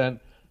 100%,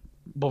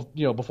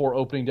 before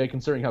opening day,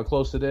 considering how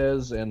close it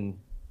is. And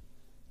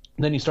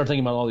then you start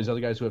thinking about all these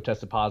other guys who have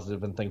tested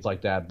positive and things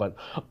like that. But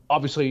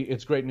obviously,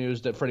 it's great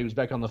news that Freddie was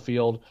back on the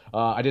field.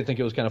 I did think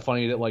it was kind of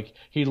funny that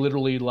he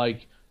literally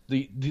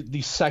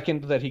the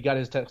second that he got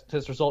his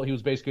test result, he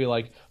was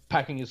basically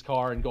packing his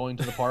car and going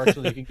to the park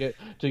so that he can get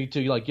to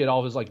get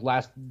all of his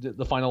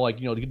the final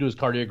to do his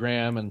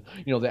cardiogram and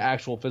the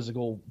actual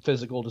physical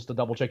just to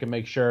double check and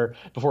make sure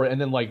before,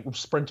 and then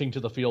sprinting to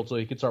the field so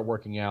he could start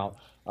working out.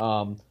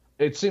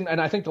 It seemed,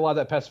 and I think a lot of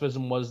that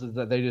pessimism was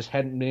that they just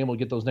hadn't been able to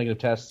get those negative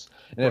tests,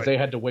 and if they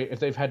had to wait,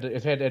 if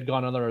it had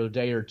gone another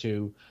day or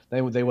two,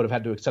 they would have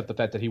had to accept the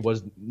fact that he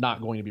was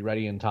not going to be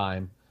ready in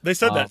time. They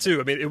said that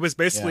too. I mean, it was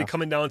basically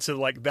coming down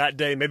to that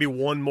day, maybe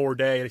one more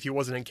day, and if he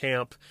wasn't in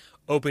camp,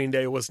 opening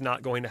day was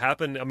not going to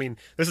happen. I mean,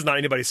 this is not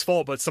anybody's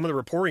fault, but some of the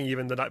reporting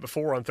even the night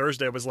before on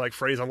Thursday was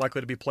Freddie's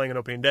unlikely to be playing on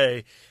opening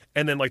day,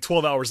 and then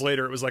 12 hours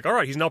later it was all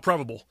right, he's now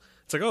probable.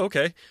 It's oh,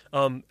 okay.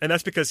 And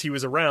that's because he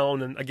was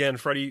around, and again,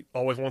 Freddie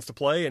always wants to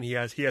play, and he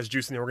has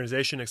juice in the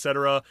organization,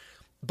 etc.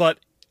 But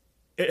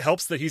it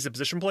helps that he's a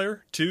position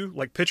player too.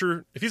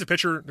 Pitcher, if he's a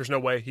pitcher, there's no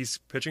way he's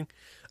pitching.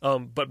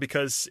 But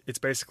because it's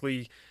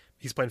basically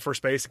he's playing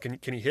first base, and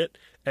can he hit?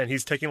 And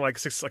he's taking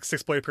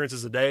six plate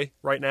appearances a day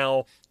right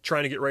now,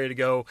 trying to get ready to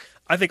go.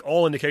 I think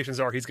all indications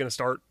are he's going to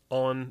start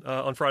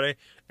on Friday,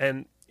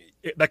 and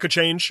that could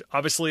change.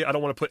 Obviously, I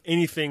don't want to put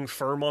anything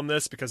firm on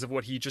this because of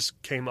what he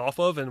just came off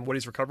of and what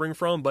he's recovering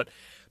from. But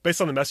based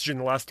on the messaging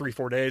the last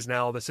 3-4 days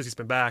now that since he's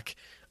been back,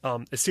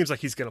 it seems like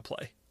he's going to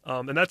play.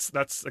 And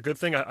that's a good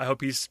thing. I hope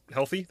he's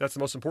healthy. That's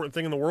the most important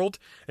thing in the world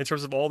in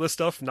terms of all this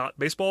stuff, not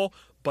baseball.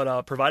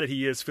 But provided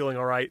he is feeling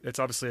all right, it's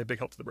obviously a big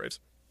help to the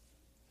Braves.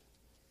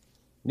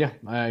 Yeah,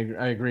 I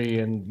agree.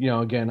 And,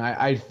 again,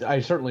 I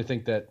certainly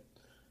think that,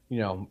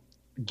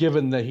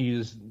 given that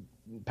he's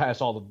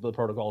pass all the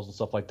protocols and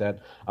stuff like that.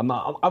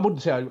 I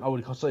wouldn't say I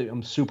would say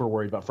I'm super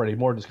worried about Freddie.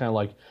 More just kind of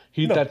like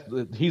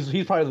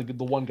he's probably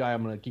the one guy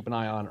I'm going to keep an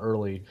eye on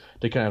early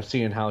to kind of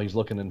seeing how he's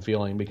looking and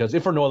feeling, because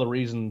if for no other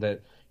reason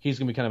that he's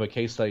going to be kind of a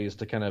case study as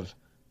to kind of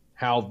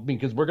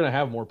because we're going to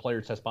have more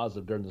players test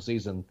positive during the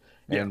season,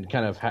 and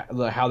kind of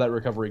how that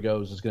recovery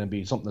goes is going to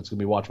be something that's going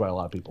to be watched by a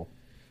lot of people.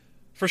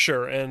 For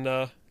sure,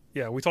 and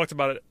we talked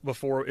about it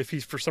before. If he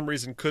for some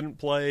reason couldn't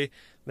play,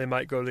 they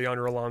might go to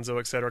DeAndre Alonso,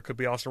 etc. It could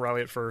be Austin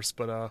Riley at first,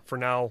 but for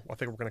now, I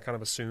think we're going to kind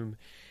of assume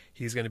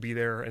he's going to be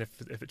there. And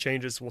if it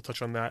changes, we'll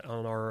touch on that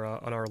on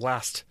our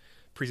last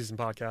preseason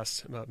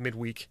podcast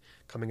midweek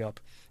coming up.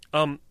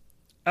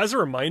 As a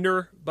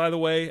reminder, by the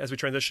way, as we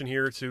transition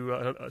here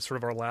to sort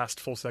of our last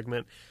full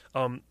segment,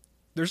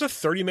 there's a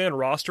 30-man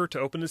roster to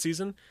open the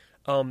season.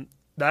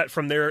 That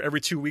from there, every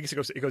 2 weeks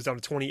it goes down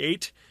to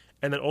 28,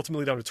 and then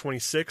ultimately down to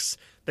 26.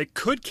 They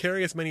could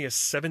carry as many as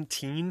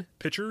 17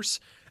 pitchers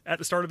at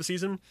the start of the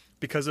season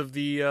because of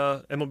the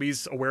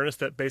MLB's awareness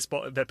that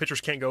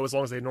pitchers can't go as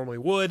long as they normally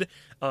would.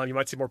 You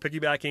might see more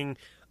piggybacking,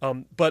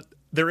 but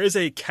there is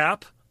a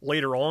cap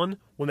later on.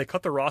 When they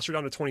cut the roster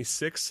down to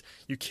 26,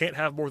 you can't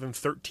have more than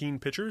 13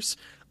 pitchers.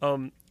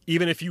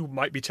 Even if you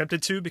might be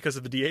tempted to because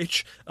of the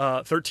DH,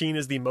 13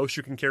 is the most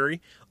you can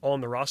carry on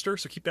the roster,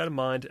 so keep that in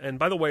mind. And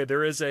by the way,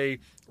 there is a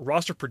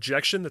roster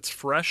projection that's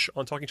fresh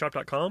on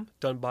TalkingChop.com,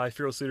 done by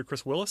Fearless Leader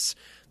Chris Willis.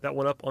 That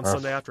went up on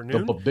Sunday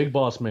afternoon. The big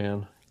boss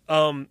man.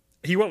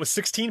 He went with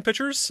 16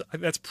 pitchers.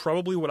 That's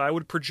probably what I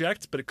would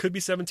project, but it could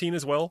be 17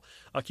 as well.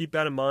 Keep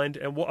that in mind.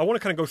 And I want to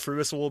kind of go through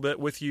this a little bit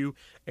with you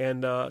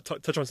and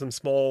touch on some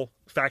small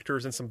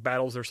factors and some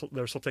battles that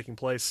are still taking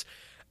place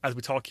as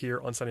we talk here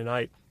on Sunday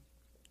night.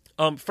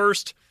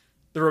 First,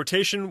 the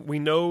rotation. We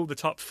know the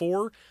top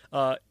four.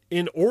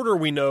 In order,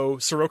 we know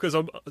Soroka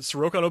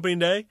on opening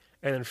day,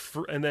 and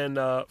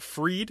then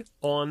Fried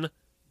on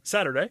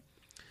Saturday.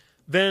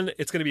 Then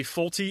it's going to be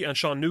Fulte and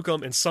Sean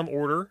Newcomb in some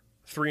order,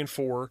 3 and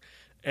 4.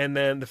 And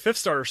then the fifth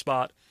starter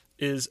spot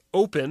is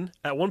open.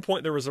 At one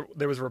point, there was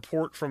a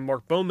report from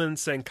Mark Bowman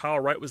saying Kyle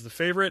Wright was the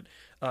favorite.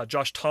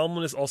 Josh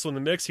Tomlin is also in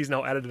the mix. He's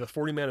now added to the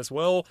 40-man as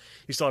well.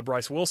 You still have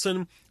Bryce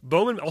Wilson.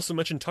 Bowman also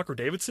mentioned Tucker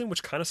Davidson,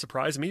 which kind of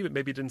surprised me, but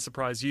maybe it didn't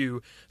surprise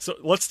you. So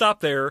let's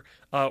stop there.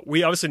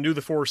 We obviously knew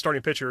the 4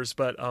 starting pitchers,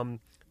 but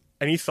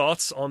any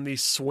thoughts on the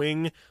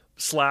swing /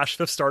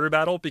 fifth starter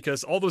battle?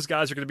 Because all those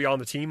guys are going to be on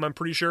the team, I'm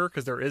pretty sure,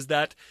 because there is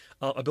that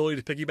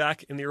ability to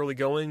piggyback in the early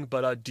going.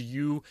 But do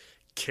you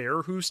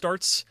care who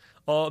starts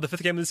the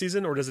fifth game of the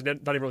season, or does it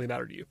not even really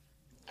matter to you?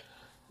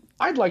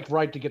 I'd like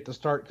Wright to get the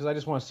start because I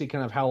just want to see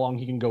kind of how long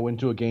he can go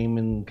into a game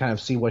and kind of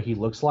see what he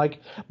looks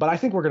like. But I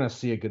think we're going to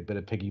see a good bit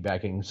of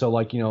piggybacking. So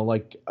like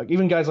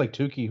even guys like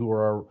Tukey who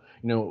are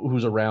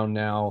who's around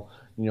now,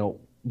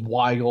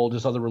 Weigel,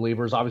 just other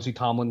relievers. Obviously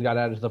Tomlin got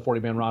added to the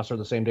 40-man roster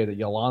the same day that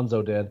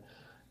Alonso did.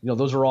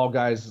 Those are all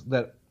guys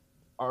that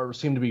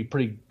seem to be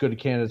pretty good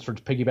candidates for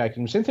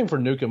piggybacking. Same thing for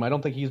Newcomb. I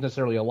don't think he's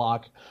necessarily a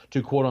lock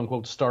to quote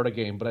unquote start a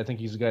game, but I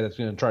think he's a guy that's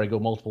going to try to go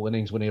multiple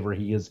innings whenever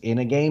he is in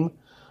a game.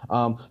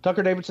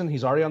 Tucker Davidson,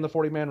 he's already on the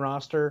 40-man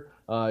roster.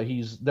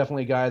 He's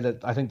definitely a guy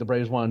that I think the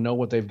Braves want to know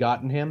what they've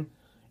got in him.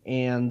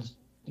 And,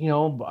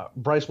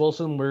 Bryce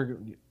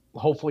Wilson,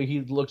 hopefully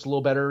he looks a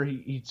little better.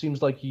 He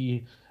seems like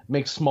he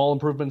makes small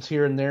improvements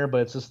here and there,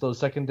 but it's just those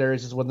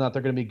secondaries is whether or not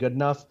they're going to be good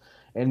enough.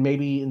 And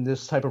maybe in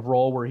this type of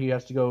role where he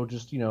has to go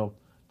just,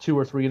 2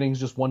 or 3 innings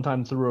just one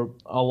time through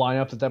a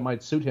lineup that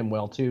might suit him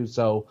well too.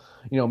 So,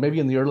 maybe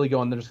in the early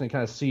going, they're just going to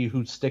kind of see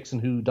who sticks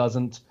and who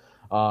doesn't.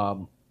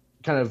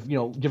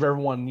 Give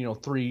everyone,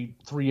 3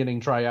 inning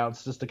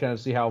tryouts just to kind of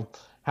see how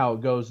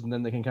it goes, and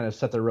then they can kind of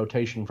set their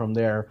rotation from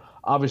there.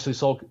 Obviously,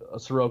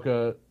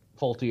 Soroka,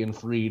 Fulte, and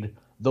Fried,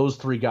 those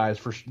 3 guys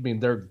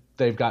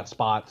they've got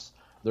spots.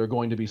 They're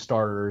going to be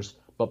starters,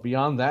 but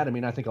beyond that,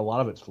 I think a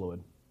lot of it's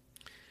fluid.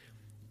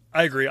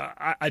 I agree.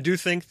 I do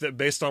think that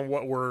based on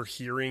what we're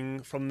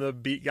hearing from the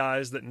beat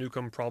guys, that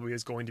Newcomb probably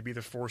is going to be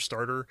the 4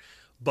 starter.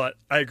 But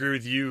I agree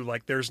with you.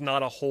 Like, there's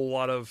not a whole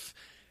lot of,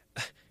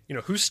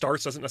 who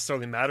starts doesn't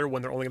necessarily matter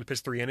when they're only going to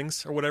pitch 3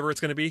 innings or whatever it's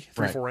going to be,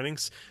 4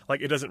 innings.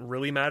 Like, it doesn't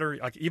really matter.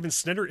 Like, even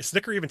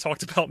Snicker even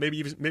talked about maybe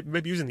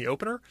using the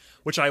opener,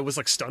 which I was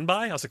like stunned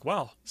by. I was like,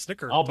 wow,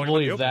 Snicker. I'll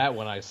believe that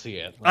when I see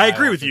it. I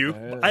agree with you.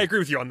 I agree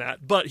with you on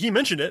that. But he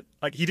mentioned it.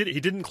 Like, he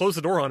didn't close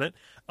the door on it.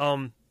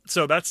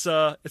 So that's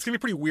it's gonna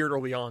be pretty weird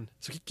early on.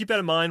 So keep that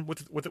in mind with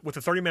the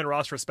 30-man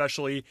roster,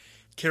 especially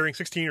carrying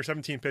 16 or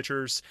 17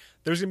 pitchers.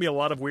 There's gonna be a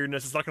lot of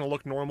weirdness. It's not gonna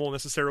look normal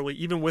necessarily.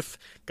 Even with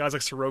guys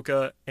like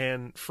Soroka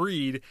and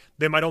Fried,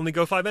 they might only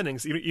go 5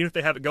 innings, even if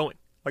they have it going.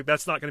 Like,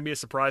 that's not gonna be a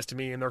surprise to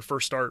me in their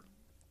first start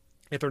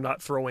if they're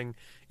not throwing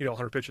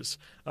 100 pitches.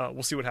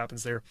 We'll see what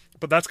happens there.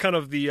 But that's kind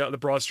of the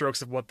broad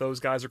strokes of what those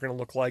guys are gonna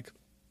look like.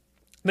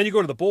 And then you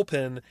go to the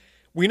bullpen.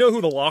 We know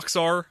who the locks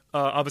are.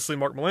 Obviously,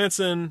 Mark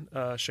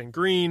Melancon, Shane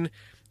Green.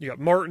 You got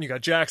Martin, you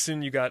got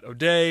Jackson, you got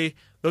O'Day.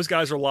 Those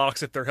guys are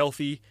locks if they're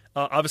healthy.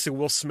 Obviously,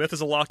 Will Smith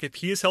is a lock if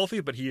he is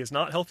healthy, but he is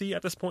not healthy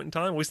at this point in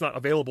time. Well, he's not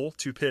available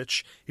to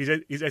pitch. He's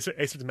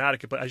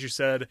asymptomatic, but as you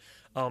said,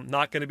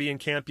 not going to be in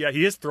camp yet.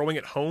 He is throwing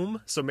at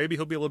home, so maybe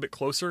he'll be a little bit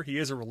closer. He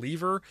is a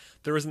reliever.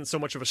 There isn't so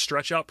much of a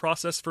stretch-out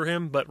process for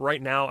him, but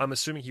right now I'm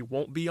assuming he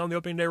won't be on the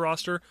opening day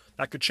roster.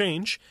 That could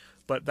change,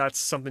 but that's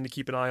something to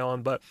keep an eye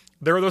on. But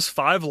there are those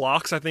 5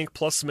 locks, I think,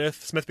 plus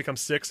Smith. Smith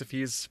becomes 6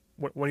 if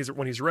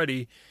when he's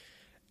ready.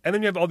 And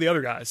then you have all the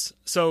other guys.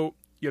 So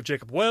you have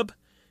Jacob Webb,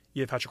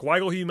 you have Patrick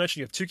Weigel, who you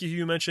mentioned, you have Tukey, who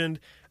you mentioned.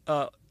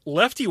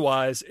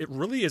 Lefty-wise, it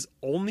really is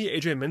only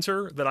AJ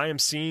Minter that I am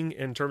seeing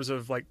in terms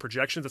of like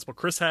projections. That's what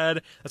Chris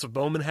had. That's what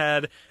Bowman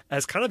had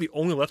as kind of the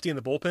only lefty in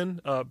the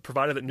bullpen,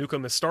 provided that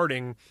Newcomb is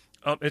starting.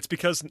 It's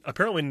because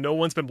apparently no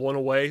one's been blown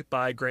away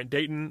by Grant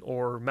Dayton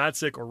or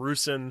Madsick or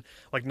Rusin.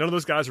 Like, none of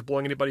those guys are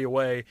blowing anybody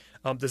away.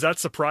 Does that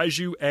surprise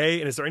you, A?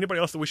 And is there anybody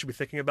else that we should be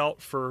thinking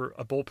about for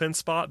a bullpen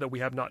spot that we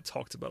have not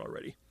talked about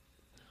already?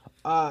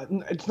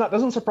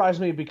 Doesn't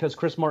surprise me because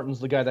Chris Martin's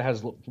the guy that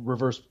has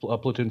reverse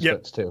platoon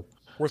splits too.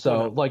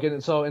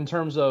 So in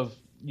terms of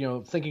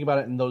thinking about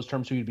it in those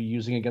terms, who you'd be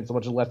using against a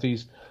bunch of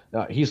lefties,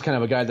 he's kind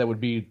of a guy that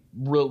would be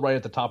right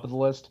at the top of the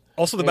list.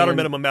 Also, the batter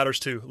minimum matters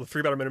too. The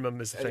 3 batter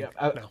minimum is the thing.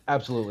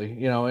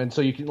 Absolutely, and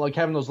so you can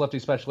having those lefty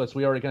specialists.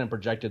 We already kind of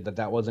projected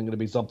that wasn't going to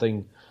be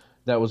something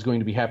that was going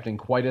to be happening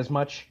quite as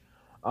much.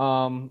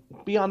 Beyond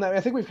that, I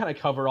think we've kind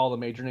of covered all the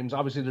major names.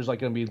 Obviously, there's going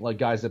to be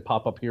guys that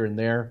pop up here and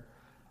there.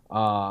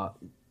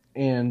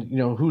 And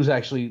who's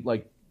actually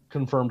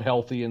confirmed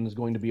healthy and is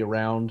going to be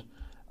around.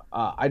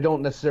 I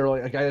don't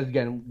necessarily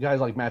guys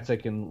like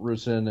Matzik and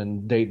Rusin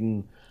and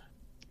Dayton.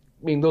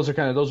 I mean, those are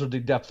the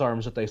depth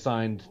arms that they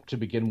signed to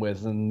begin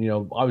with, and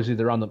obviously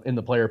they're in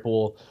the player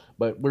pool.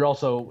 But we're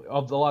also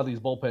of a lot of these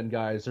bullpen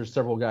guys. There's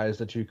several guys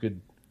that you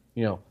could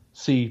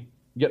see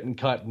getting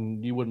cut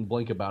and you wouldn't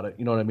blink about it.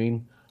 You know what I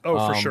mean?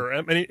 Oh, for sure.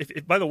 I mean,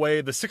 if by the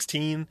way, the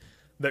 16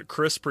 that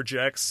Chris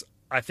projects,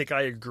 I think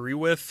I agree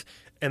with.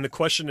 And the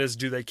question is,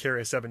 do they carry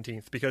a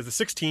 17th? Because the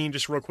 16,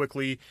 just real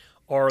quickly,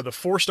 are the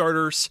 4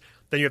 starters.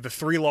 Then you have the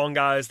 3 long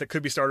guys that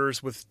could be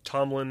starters with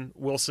Tomlin,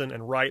 Wilson,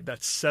 and Wright.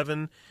 That's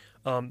 7.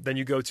 Then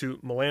you go to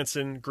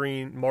Melanson,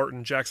 Green,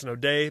 Martin, Jackson,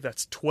 O'Day.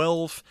 That's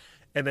 12.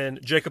 And then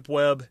Jacob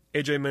Webb,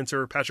 AJ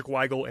Minter, Patrick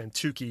Weigel, and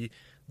Tukey.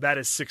 That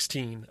is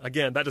 16.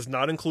 Again, that does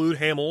not include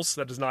Hamels.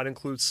 That does not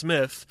include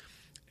Smith.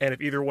 And if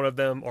either one of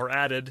them are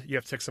added, you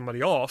have to take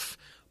somebody off.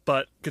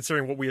 But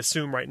considering what we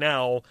assume right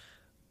now,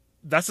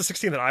 that's the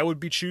 16 that I would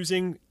be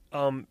choosing.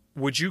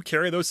 Would you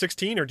carry those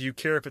 16, or do you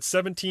care if it's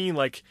 17?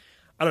 I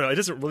don't know. It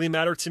doesn't really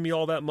matter to me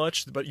all that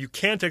much, but you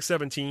can take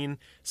 17,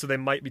 so they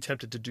might be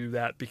tempted to do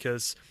that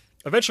because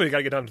eventually you got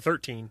to get down to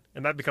 13,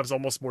 and that becomes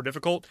almost more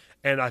difficult.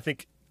 And I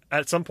think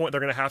at some point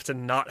they're going to have to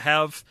not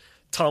have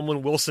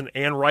Tomlin, Wilson,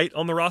 and Wright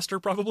on the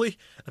roster probably.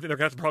 I think they're going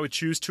to have to probably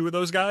choose 2 of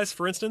those guys,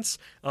 for instance,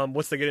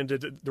 once they get into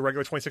the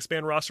regular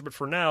 26-man roster. But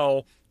for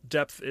now,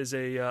 depth is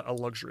a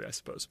luxury, I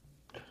suppose.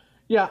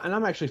 Yeah, and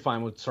I'm actually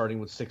fine with starting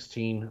with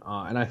 16,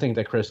 and I think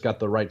that Chris got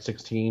the right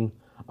 16.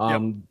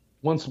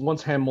 Once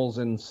Hamels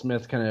and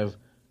Smith kind of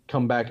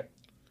come back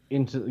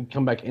into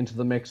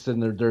the mix,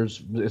 then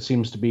it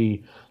seems to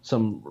be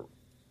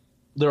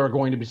there are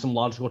going to be some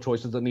logical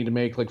choices that need to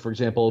make. Like, for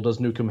example, does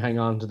Newcomb hang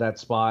on to that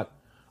spot?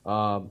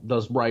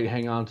 Does Wright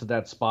hang on to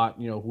that spot?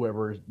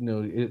 Whoever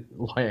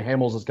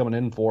Hamels is coming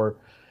in for,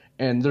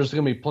 and there's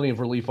going to be plenty of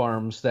relief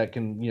arms that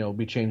can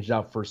be changed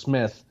out for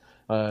Smith.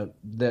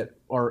 That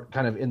are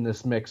kind of in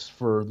this mix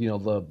for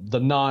the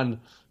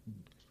non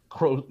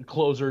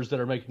closers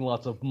that are making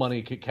lots of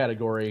money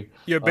category.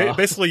 Yeah,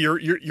 basically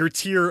your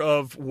tier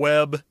of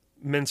Webb,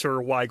 Minter,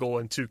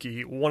 Weigel, and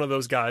Tukey. One of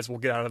those guys will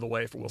get out of the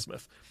way for Will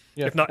Smith.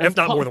 Yeah. If not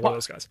more than one of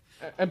those guys,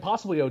 and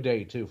possibly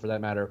O'Day too, for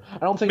that matter. I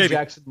don't think Maybe.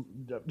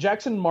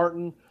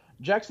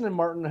 Jackson and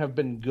Martin have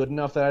been good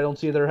enough that I don't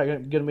see they're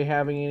going to be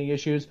having any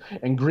issues.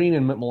 And Green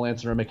and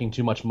Melanson are making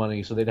too much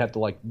money, so they'd have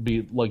to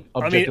be objectively.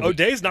 I mean,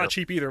 O'Day's not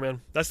cheap either,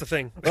 man. That's the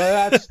thing.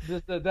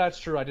 That's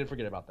true. I did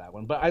forget about that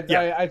one, but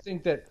I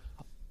think that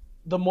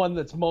the one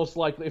that's most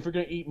likely, if you're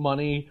going to eat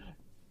money,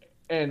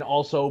 and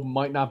also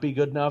might not be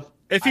good enough.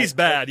 If he's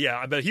bad,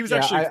 yeah. But he was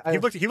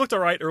he looked all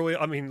right early.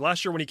 I mean,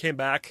 last year when he came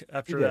back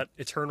after that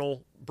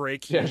eternal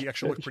break, he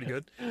actually looked pretty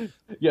good.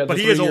 Yeah, but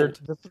he is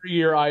old. The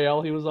 3-year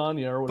IL he was on,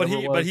 or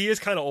whatever. But he is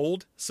kind of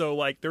old,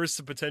 so there is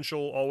some potential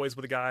always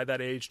with a guy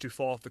that age to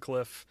fall off the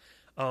cliff.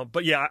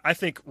 But yeah, I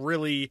think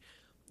really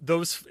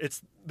there's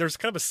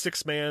kind of a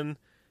 6-man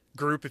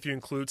group if you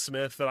include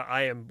Smith that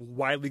I am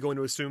widely going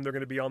to assume they're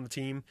going to be on the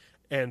team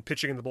and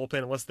pitching in the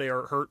bullpen unless they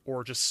are hurt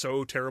or just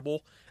so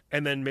terrible.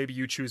 And then maybe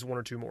you choose 1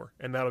 or 2 more,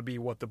 and that'll be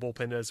what the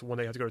bullpen is when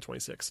they have to go to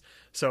 26.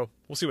 So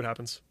we'll see what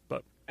happens.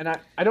 And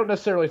I don't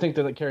necessarily think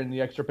that carrying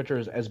the extra pitcher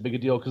is as big a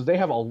deal because they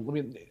have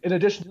in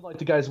addition to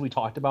the guys we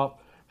talked about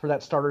for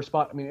that starter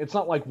spot. I mean, it's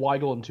not like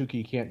Weigel and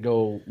Tukey can't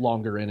go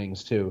longer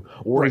innings too,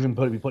 or even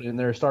be put in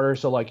their starter.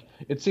 So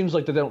it seems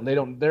like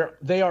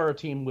they are a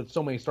team with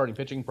so many starting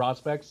pitching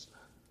prospects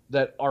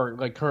that are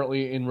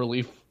currently in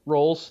relief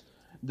roles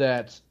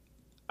that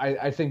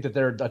I think that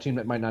they're a team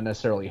that might not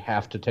necessarily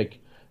have to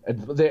take.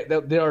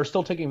 They are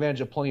still taking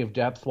advantage of plenty of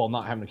depth while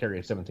not having to carry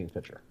a 17th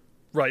pitcher.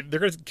 Right. They're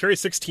going to carry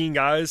 16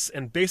 guys,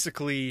 and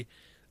basically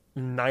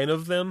 9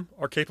 of them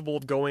are capable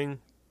of going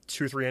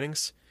 2-3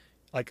 innings.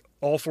 Like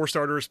all 4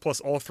 starters plus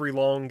all 3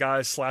 long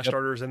guys /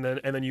 starters, and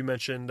then you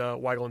mentioned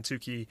Weigel and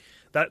Tukey.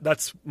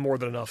 That's more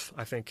than enough,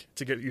 I think,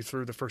 to get you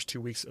through the first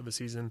 2 weeks of the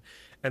season,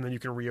 and then you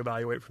can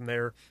reevaluate from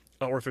there,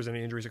 or if there's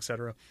any injuries,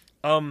 etc.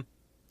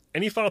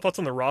 Any final thoughts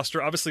on the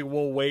roster? Obviously,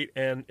 we'll wait,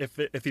 and if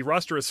the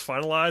roster is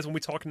finalized when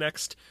we talk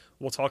next,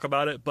 we'll talk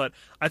about it. But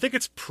I think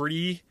it's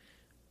pretty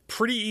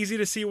easy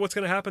to see what's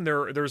going to happen.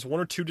 There's 1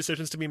 or 2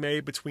 decisions to be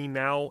made between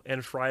now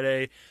and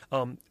Friday.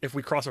 If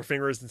we cross our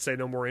fingers and say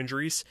no more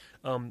injuries.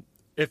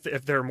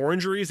 If there are more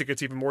injuries, it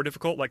gets even more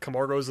difficult. Like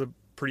Camargo's a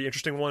pretty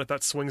interesting one if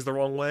that swings the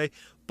wrong way.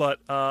 But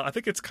I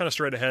think it's kind of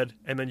straight ahead,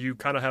 and then you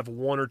kind of have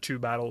 1 or 2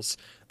 battles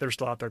that are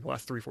still out there the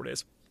last 3-4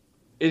 days.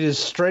 It is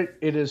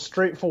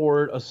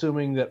straightforward,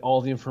 assuming that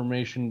all the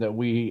information that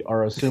we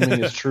are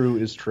assuming is true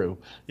is true.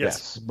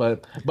 Yes.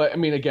 But I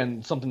mean,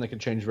 again, something that can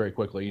change very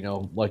quickly.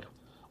 Like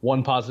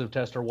one positive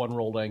test or 1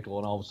 rolled ankle,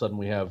 and all of a sudden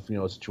we have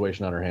a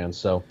situation on our hands.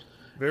 So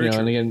very true.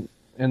 And again.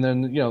 And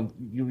then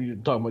you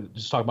talk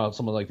about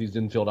some of like these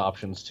infield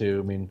options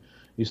too. I mean,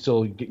 you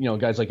still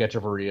guys like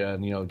Echeverria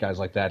and guys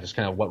like that. Just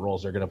kind of what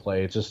roles they're going to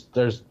play. It's just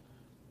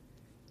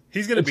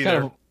he's going to be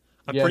there.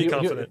 I'm pretty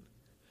confident.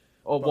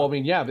 Well, I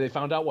mean, yeah, but they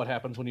found out what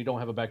happens when you don't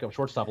have a backup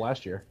shortstop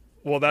last year.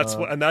 Well,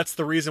 that's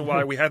the reason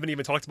why we haven't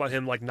even talked about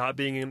him like not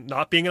being an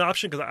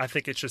option, because I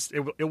think it's just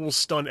it will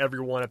stun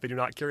everyone if they do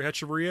not carry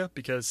Echeverria,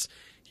 because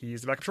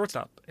he's the backup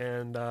shortstop,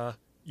 and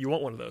you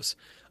want one of those.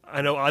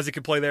 I know Ozzie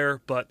could play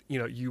there, but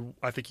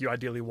I think you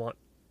ideally want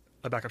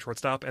a backup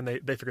shortstop, and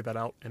they figured that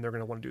out, and they're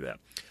going to want to do that.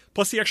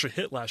 Plus, he actually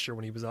hit last year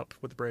when he was up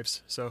with the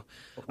Braves, so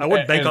I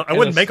wouldn't bank on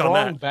that.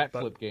 Strong bat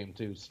flip game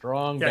too.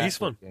 Strong. Yeah, he's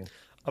fun. Game.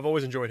 I've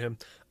always enjoyed him.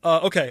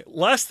 Okay,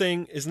 last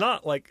thing is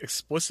not like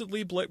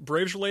explicitly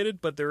Braves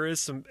related, but there is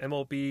some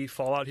MLB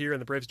fallout here, and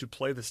the Braves do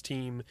play this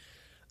team.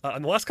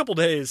 In the last couple of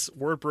days,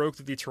 word broke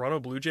that the Toronto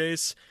Blue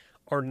Jays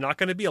are not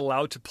going to be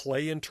allowed to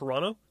play in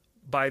Toronto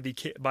by the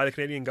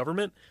Canadian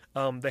government.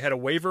 They had a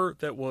waiver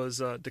that was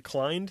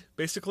declined,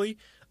 basically,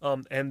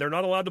 and they're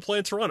not allowed to play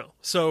in Toronto.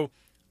 So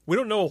we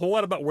don't know a whole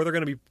lot about where they're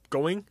going to be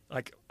going.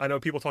 Like, I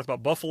know people talked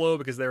about Buffalo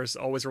because there's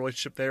always a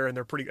relationship there, and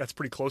that's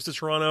pretty close to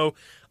Toronto.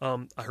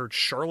 I heard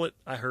Charlotte,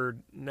 I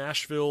heard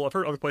Nashville, I've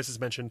heard other places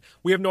mentioned.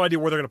 We have no idea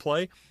where they're going to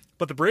play,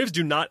 but the Braves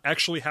do not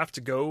actually have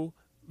to go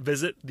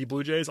visit the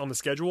Blue Jays on the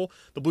schedule.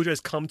 The Blue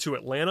Jays come to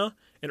Atlanta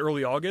in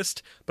early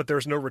August, but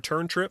there's no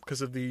return trip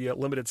because of the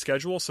limited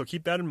schedule, so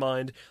keep that in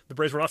mind. The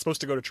Braves were not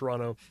supposed to go to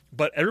Toronto,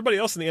 but everybody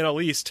else in the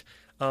NL East,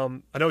 I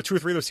know 2 or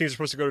 3 of those teams are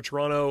supposed to go to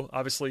Toronto.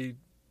 Obviously,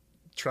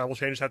 travel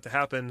changes have to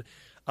happen.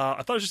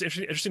 I thought it was just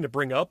interesting to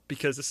bring up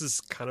because this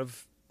is kind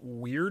of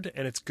weird,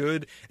 and it's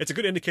good. It's a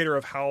good indicator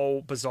of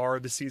how bizarre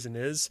the season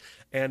is.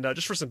 And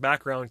just for some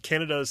background,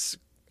 Canada's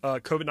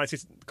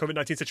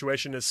COVID-19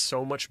 situation is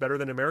so much better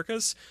than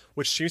America's,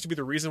 which seems to be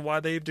the reason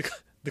why they've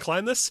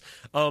declined this.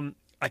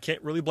 I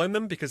can't really blame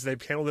them because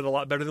they've handled it a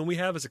lot better than we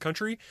have as a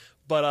country.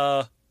 But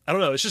I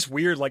don't know. It's just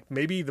weird. Like,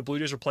 maybe the Blue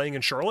Jays are playing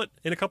in Charlotte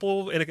in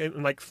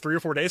like 3 or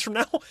 4 days from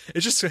now.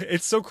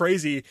 It's so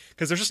crazy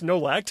because there's just no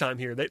lag time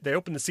here. They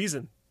open the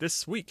season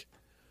this week.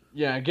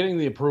 Yeah, getting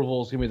the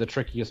approval is gonna be the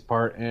trickiest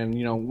part. And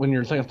when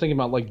you're thinking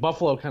about, like,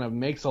 Buffalo kind of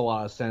makes a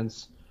lot of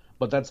sense,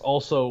 but that's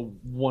also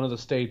one of the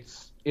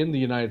states in the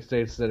United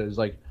States that is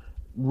like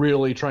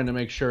really trying to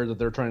make sure that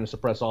they're trying to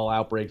suppress all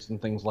outbreaks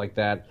and things like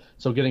that.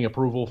 So getting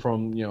approval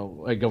from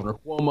like Governor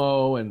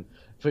Cuomo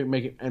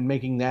and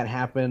making that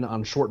happen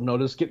on short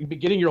notice,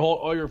 getting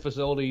all your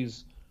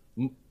facilities,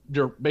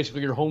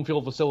 basically your home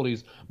field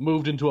facilities,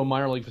 moved into a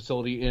minor league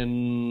facility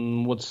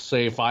in, let's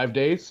say, 5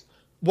 days.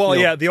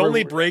 Well, the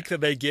only break that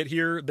they get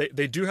here,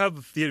 they do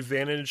have the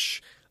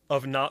advantage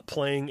of not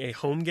playing a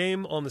home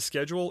game on the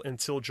schedule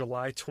until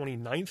July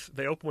 29th.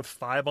 They open with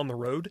 5 on the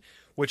road,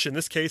 which in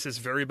this case is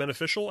very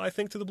beneficial, I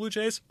think, to the Blue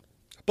Jays.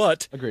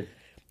 But agreed.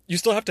 You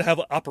still have to have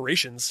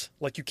operations.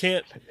 Like, you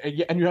can't,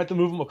 and you have to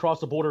move them across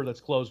the border that's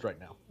closed right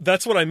now.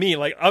 That's what I mean.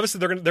 Like, obviously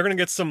they're gonna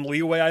get some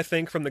leeway, I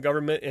think, from the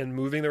government in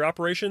moving their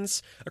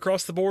operations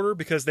across the border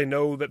because they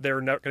know that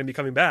they're not going to be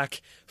coming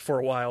back for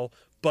a while.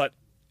 But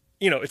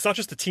it's not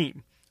just the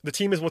team. The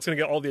team is what's going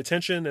to get all the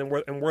attention, and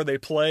where they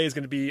play is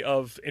going to be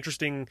of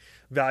interesting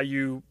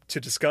value to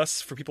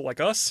discuss for people like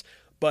us.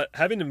 But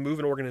having to move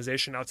an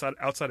organization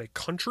outside a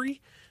country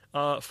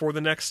for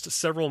the next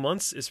several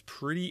months is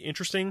pretty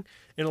interesting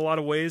in a lot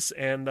of ways.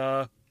 And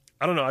I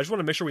don't know. I just want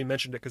to make sure we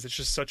mentioned it because it's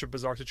just such a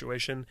bizarre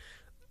situation.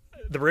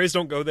 The Braves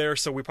don't go there,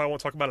 so we probably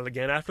won't talk about it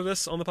again after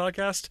this on the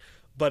podcast.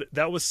 But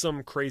that was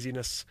some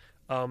craziness.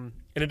 In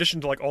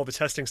addition to like all the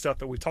testing stuff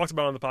that we've talked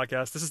about on the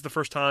podcast, this is the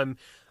first time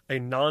a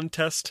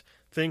non-test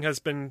thing has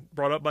been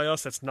brought up by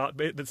us that's not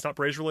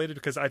Braves related,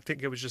 because I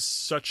think it was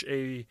just such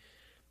a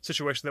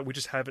situation that we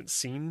just haven't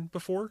seen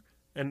before,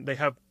 and they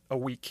have a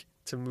week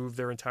to move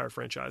their entire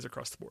franchise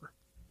across the border.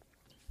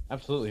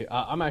 Absolutely.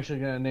 I'm actually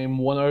going to name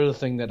one other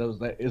thing that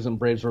isn't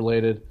Braves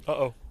related.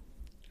 Uh-oh.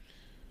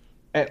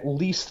 At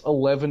least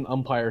 11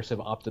 umpires have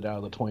opted out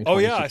of the 2020 Oh,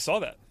 yeah, season. I saw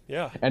that.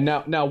 Yeah. And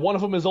now one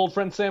of them is old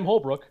friend Sam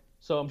Holbrook,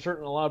 so I'm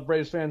certain a lot of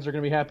Braves fans are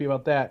going to be happy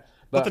about that.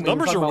 But the I mean,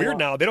 numbers are weird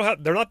now.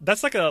 They're not.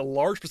 That's like a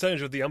large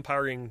percentage of the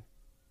umpiring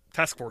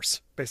task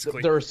force,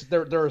 basically.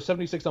 There are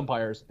 76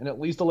 umpires, and at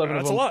least 11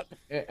 of them. That's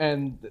a lot.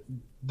 And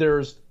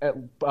there's,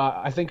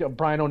 I think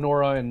Brian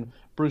O'Nora and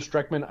Bruce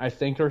Streckman, I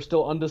think, are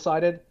still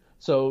undecided.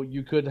 So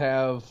you could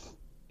have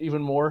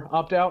even more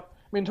opt out.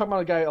 I mean, talking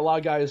about a lot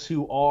of guys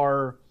who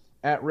are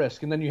at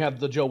risk, and then you have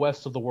the Joe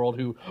Wests of the world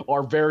who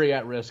are very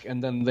at risk,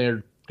 and then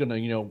they're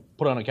gonna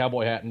put on a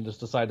cowboy hat and just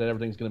decide that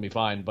everything's gonna be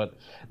fine. But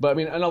I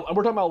mean, and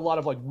we're talking about a lot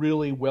of like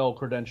really well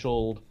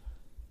credentialed,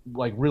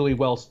 like really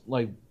well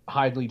like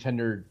highly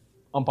tenured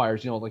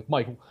umpires. Like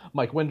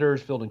Mike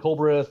Winders, Phil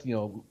Colbreth.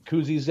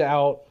 Kuzi's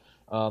out.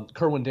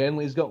 Kerwin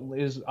Danley is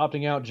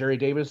opting out. Jerry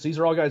Davis. These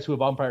are all guys who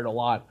have umpired a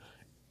lot.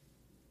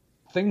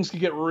 Things could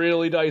get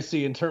really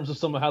dicey in terms of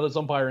some of how this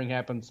umpiring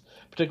happens,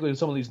 particularly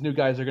some of these new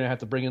guys are going to have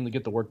to bring in to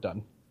get the work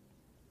done.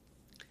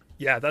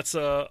 Yeah, that's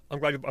I'm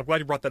glad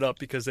you brought that up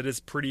because it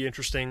is pretty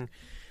interesting.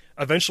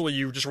 Eventually,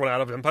 you just run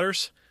out of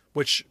umpires,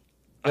 which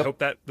I hope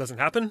that doesn't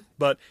happen.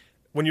 But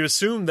when you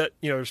assume that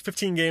there's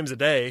 15 games a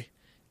day,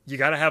 you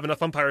got to have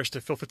enough umpires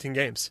to fill 15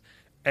 games.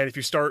 And if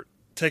you start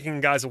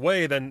taking guys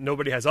away, then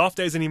nobody has off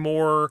days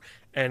anymore,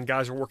 and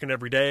guys are working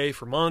every day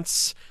for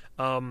months.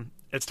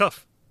 It's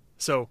tough.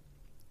 So,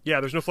 yeah,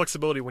 there's no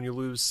flexibility when you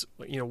lose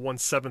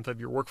 1/7 of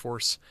your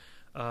workforce.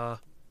 Yeah,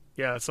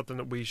 that's something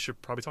that we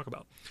should probably talk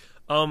about.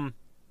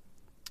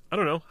 I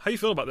don't know. How you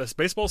feel about this?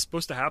 Baseball's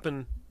supposed to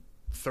happen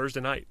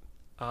Thursday night.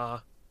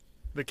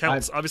 The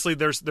counts. Obviously,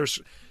 there's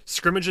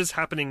scrimmages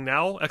happening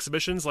now,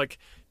 exhibitions, like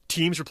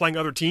teams are playing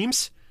other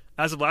teams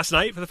as of last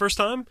night for the first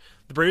time.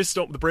 The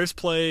Braves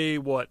play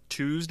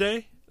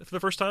Tuesday for the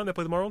first time? They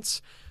play the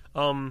Marlins.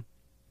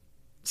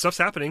 Stuff's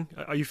happening.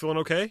 Are you feeling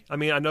okay? I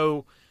mean, I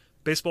know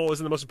baseball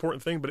isn't the most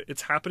important thing, but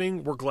it's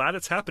happening. We're glad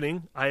it's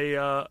happening.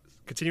 I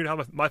continue to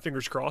have my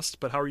fingers crossed,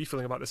 but how are you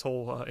feeling about this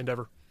whole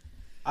endeavor?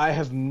 I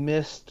have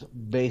missed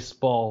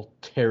baseball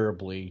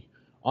terribly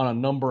on a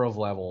number of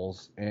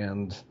levels,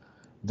 and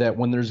that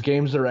when there's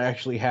games that are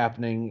actually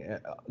happening,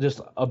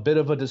 just a bit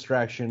of a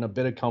distraction, a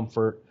bit of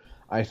comfort,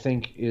 I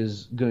think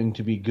is going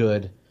to be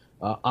good.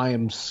 I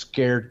am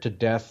scared to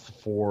death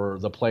for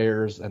the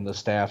players and the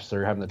staffs.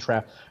 They're having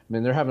to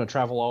they're having to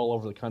travel all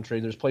over the country.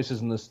 There's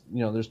places in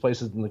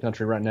the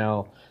country right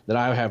now that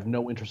I have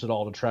no interest at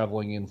all to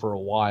traveling in for a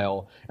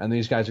while. And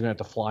these guys are going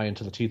to have to fly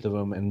into the teeth of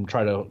them and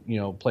try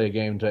to, play a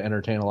game to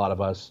entertain a lot of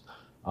us.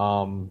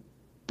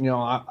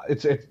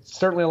 It's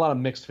certainly a lot of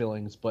mixed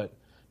feelings, but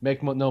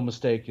make no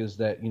mistake is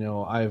that,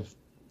 I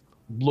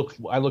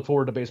look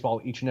forward to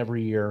baseball each and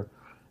every year.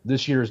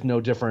 This year is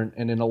no different.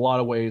 And in a lot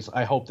of ways,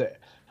 I hope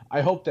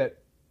that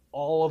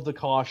all of the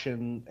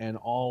caution and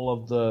all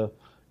of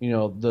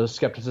the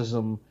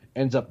skepticism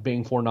ends up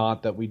being for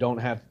naught, that we don't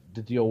have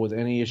to deal with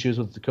any issues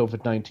with the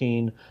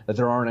COVID-19, that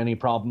there aren't any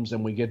problems,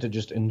 and we get to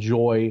just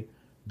enjoy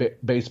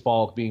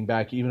baseball being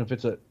back, even if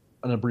it's an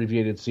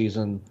abbreviated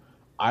season.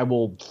 I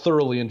will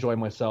thoroughly enjoy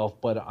myself,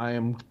 but I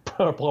am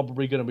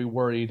probably going to be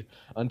worried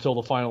until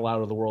the final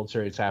out of the World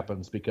Series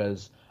happens,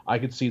 because I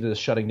could see this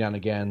shutting down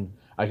again.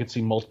 I could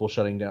see multiple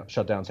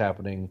shutdowns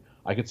happening.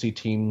 I could see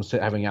teams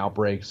having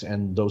outbreaks,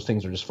 and those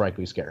things are just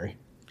frankly scary.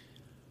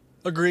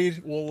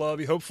 Agreed. We'll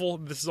be hopeful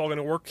this is all going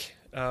to work.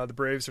 The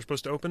Braves are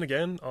supposed to open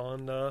again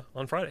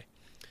on Friday.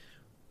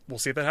 We'll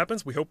see if that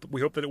happens. We hope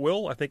that it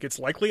will. I think it's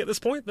likely at this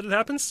point that it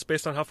happens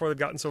based on how far they've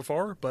gotten so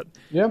far. But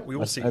we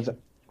will see.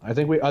 I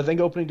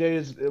think opening day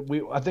is.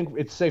 I think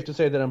it's safe to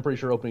say that I'm pretty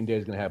sure opening day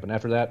is going to happen.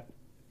 After that,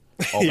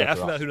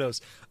 after that, who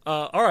knows?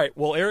 All right.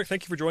 Well, Eric,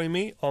 thank you for joining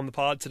me on the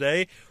pod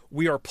today.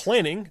 We are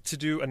planning to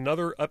do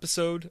another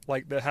episode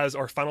that has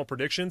our final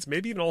predictions,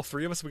 maybe even all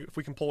three of us, if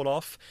we can pull it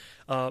off,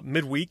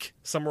 midweek,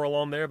 somewhere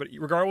along there. But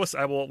regardless,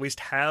 I will at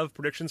least have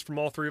predictions from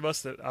all three of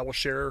us that I will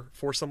share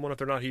for someone if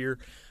they're not here.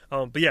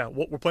 But yeah,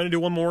 we're planning to do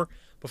one more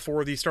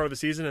before the start of the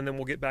season, and then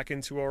we'll get back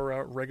into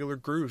our regular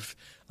groove.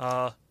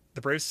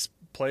 The Braves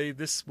play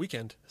this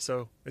weekend,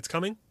 so it's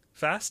coming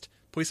fast.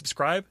 Please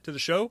subscribe to the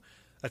show.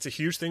 That's a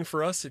huge thing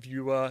for us. If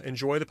you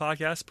enjoy the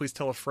podcast, please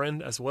tell a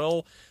friend as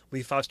well.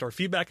 Leave 5-star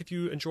feedback if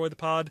you enjoy the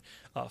pod.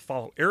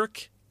 Follow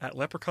Eric at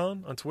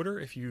Leprechaun on Twitter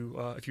if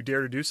you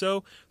dare to do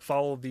so.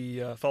 Follow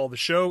the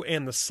show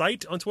and the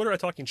site on Twitter at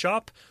Talking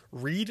Chop.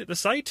 Read the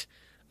site.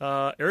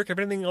 Eric, have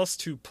anything else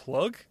to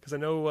plug? Because I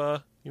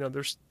know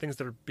there's things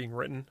that are being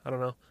written. I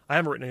don't know. I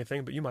haven't written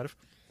anything, but you might have.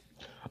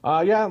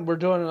 Yeah, we're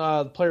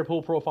doing player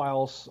pool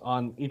profiles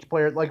on each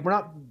player. Like you're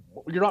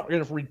not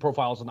going to read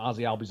profiles on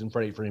Ozzie Albies and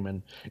Freddie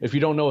Freeman. If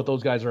you don't know what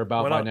those guys are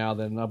about by now,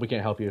 then we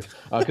can't help you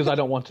because I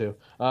don't want to.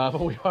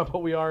 But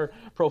we are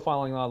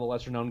profiling a lot of the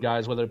lesser known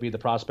guys, whether it be the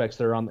prospects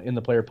that are in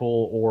the player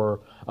pool or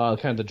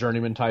kind of the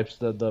journeyman types,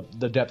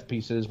 the depth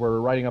pieces. We're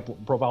writing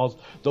up profiles.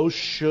 Those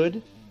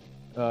should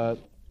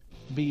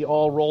be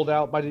all rolled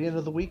out by the end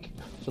of the week.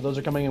 So those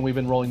are coming, and we've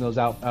been rolling those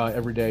out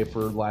every day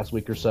for the last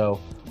week or so.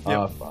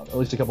 At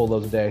least a couple of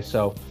those a day.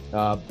 So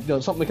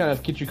something to kind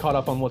of get you caught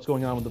up on what's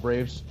going on with the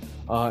Braves.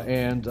 That's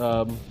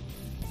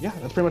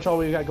pretty much all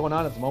we got going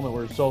on at the moment.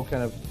 We're still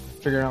kind of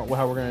figuring out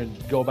how we're going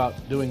to go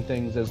about doing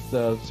things as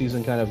the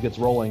season kind of gets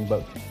rolling.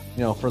 But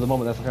for the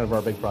moment, that's kind of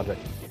our big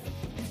project.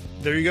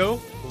 There you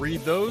go.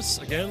 Read those.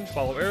 Again,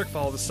 follow Eric,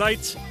 follow the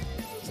site,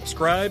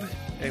 subscribe,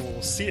 and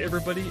we'll see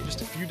everybody in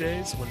just a few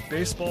days when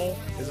baseball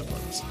is upon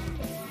us.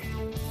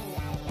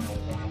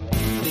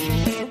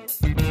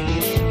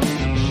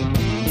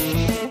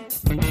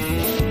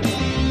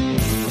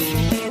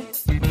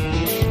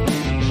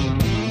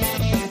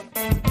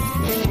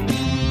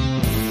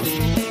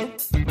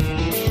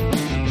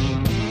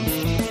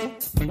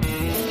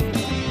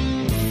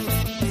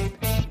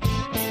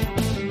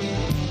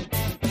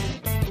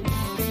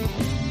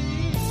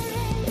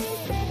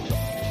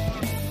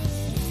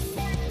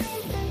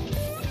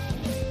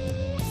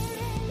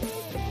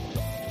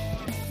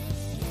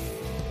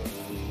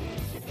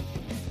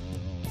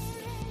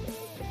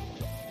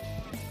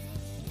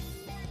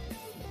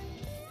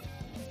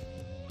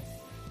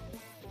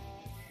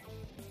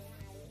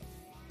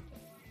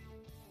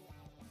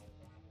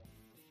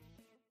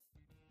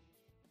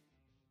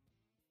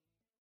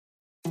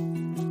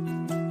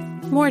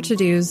 More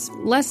to-dos,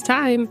 less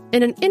time,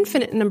 and an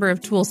infinite number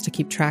of tools to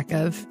keep track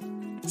of.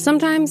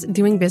 Sometimes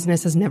doing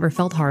business has never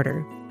felt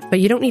harder, but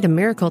you don't need a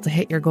miracle to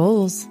hit your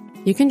goals.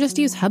 You can just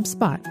use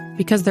HubSpot,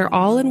 because their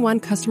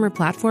all-in-one customer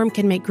platform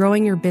can make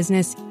growing your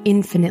business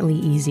infinitely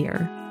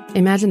easier.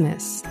 Imagine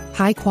this: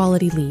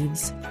 high-quality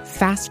leads,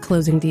 fast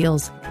closing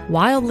deals,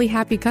 wildly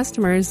happy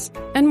customers,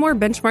 and more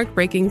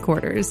benchmark-breaking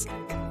quarters.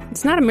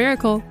 It's not a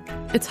miracle,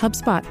 it's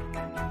HubSpot.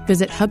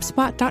 Visit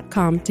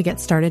HubSpot.com to get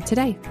started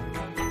today.